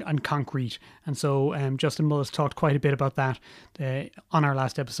distinct and concrete. And so Justin Mullis talked quite a bit about that on our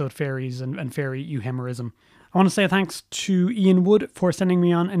last episode, fairies and fairy euhemerism. I want to say thanks to Ian Wood for sending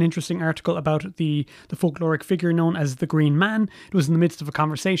me on an interesting article about the folkloric figure known as the Green Man. It was in the midst of a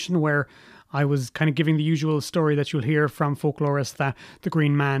conversation where I was kind of giving the usual story that you'll hear from folklorists, that the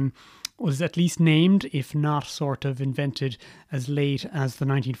Green Man was at least named, if not sort of invented, as late as the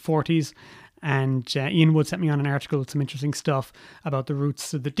 1940s. And Ian Wood sent me on an article with some interesting stuff about the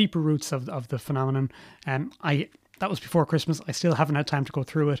roots, the deeper roots of the phenomenon. That was before Christmas. I still haven't had time to go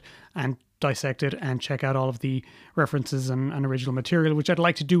through it and dissect it and check out all of the references and original material, which I'd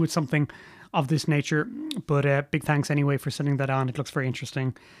like to do with something of this nature. But big thanks anyway for sending that on. It looks very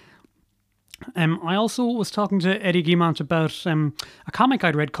interesting. I also was talking to Eddie Guimont about a comic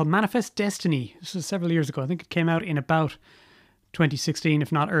I'd read called Manifest Destiny. This was several years ago. I think it came out in about 2016,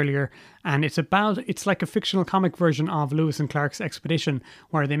 if not earlier, and it's like a fictional comic version of Lewis and Clark's Expedition,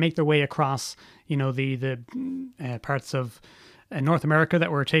 where they make their way across, the parts of North America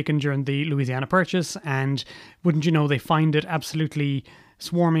that were taken during the Louisiana Purchase, and wouldn't you know, they find it absolutely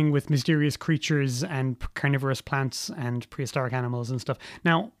swarming with mysterious creatures and carnivorous plants and prehistoric animals and stuff.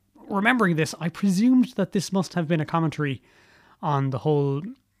 Now, remembering this, I presumed that this must have been a commentary on the whole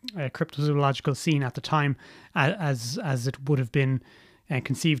cryptozoological scene at the time, as it would have been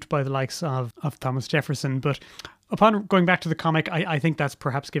conceived by the likes of Thomas Jefferson. But upon going back to the comic, I think that's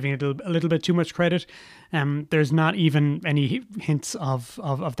perhaps giving it a little bit too much credit. There's not even any hints of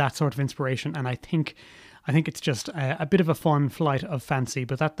that sort of inspiration, and I think it's just a bit of a fun flight of fancy.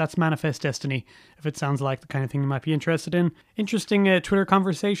 But that's Manifest Destiny, if it sounds like the kind of thing you might be interested in. Interesting Twitter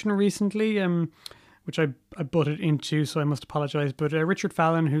conversation recently, which I butted into, so I must apologize. But Richard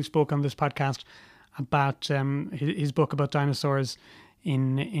Fallon, who spoke on this podcast about his book about dinosaurs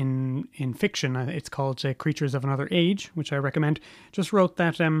in fiction. It's called Creatures of Another Age, which I recommend. Just wrote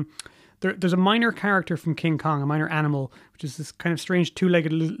that there's a minor character from King Kong, a minor animal, which is this kind of strange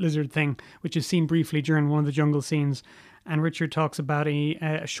two-legged lizard thing, which is seen briefly during one of the jungle scenes. And Richard talks about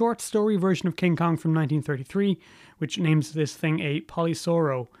a short story version of King Kong from 1933, which names this thing a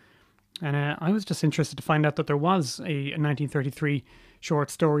Polysauro. And I was just interested to find out that there was a 1933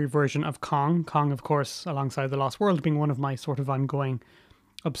 short story version of Kong. Kong, of course, alongside The Lost World, being one of my sort of ongoing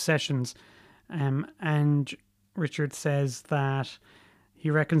obsessions. And Richard says that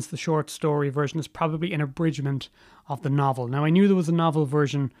he reckons the short story version is probably an abridgment of the novel. Now, I knew there was a novel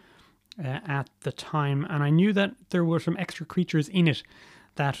version at the time, and I knew that there were some extra creatures in it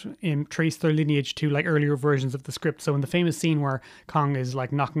that trace their lineage to like earlier versions of the script. So in the famous scene where Kong is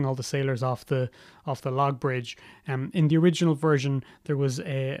like knocking all the sailors off the log bridge, in the original version there was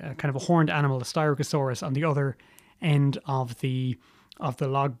a kind of a horned animal, a Styracosaurus, on the other end of the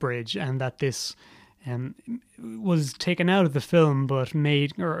log bridge, and that this was taken out of the film but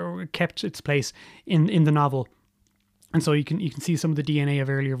made or kept its place in the novel. And so you can see some of the DNA of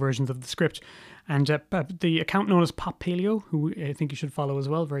earlier versions of the script. And the account known as Pop Paleo, who I think you should follow as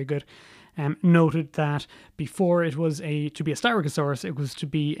well, very good, noted that before it was to be a Styracosaurus, it was to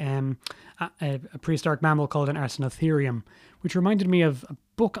be a prehistoric mammal called an Arsinotherium, which reminded me of a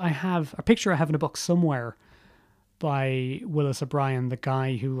picture I have in a book somewhere by Willis O'Brien, the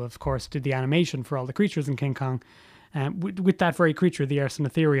guy who, of course, did the animation for all the creatures in King Kong, with that very creature, the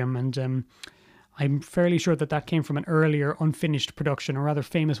Arsinotherium. And I'm fairly sure that came from an earlier unfinished production, a rather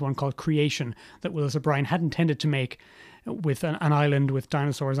famous one called Creation, that Willis O'Brien had intended to make with an island with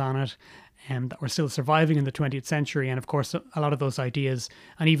dinosaurs on it, that were still surviving in the 20th century. And of course, a lot of those ideas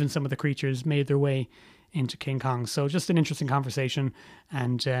and even some of the creatures made their way into King Kong. So just an interesting conversation,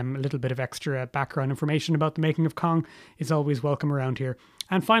 and a little bit of extra background information about the making of Kong is always welcome around here.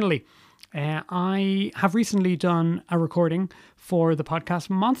 And finally, I have recently done a recording for the podcast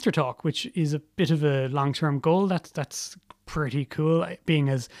Monster Talk, which is a bit of a long-term goal. That's pretty cool, being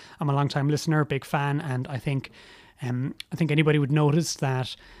as I'm a long-time listener, big fan, and I think anybody would notice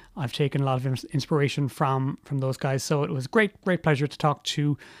that I've taken a lot of inspiration from those guys. So it was great pleasure to talk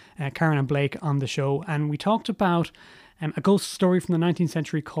to Karen and Blake on the show, and we talked about a ghost story from the 19th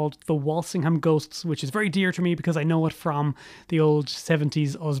century called The Walsingham Ghosts, which is very dear to me because I know it from the old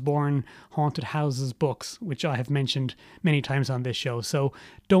 70s Osborne Haunted Houses books, which I have mentioned many times on this show. So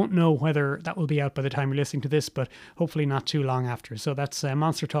don't know whether that will be out by the time you're listening to this, but hopefully not too long after. So that's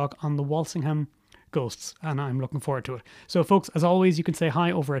Monster Talk on The Walsingham Ghosts, and I'm looking forward to it. So folks, as always, you can say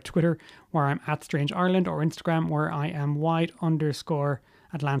hi over at Twitter, where I'm at Strange Ireland, or Instagram, where I am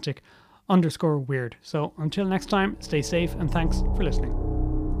wide_Atlantic_weird. So until next time, stay safe, and thanks for listening.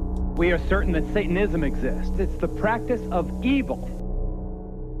 We are certain that Satanism exists. It's the practice of evil.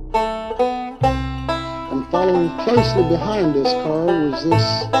 And following closely behind this car was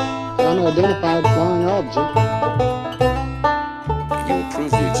this unidentified flying object. You will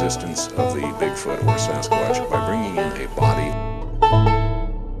prove the existence of the Bigfoot or Sasquatch by bringing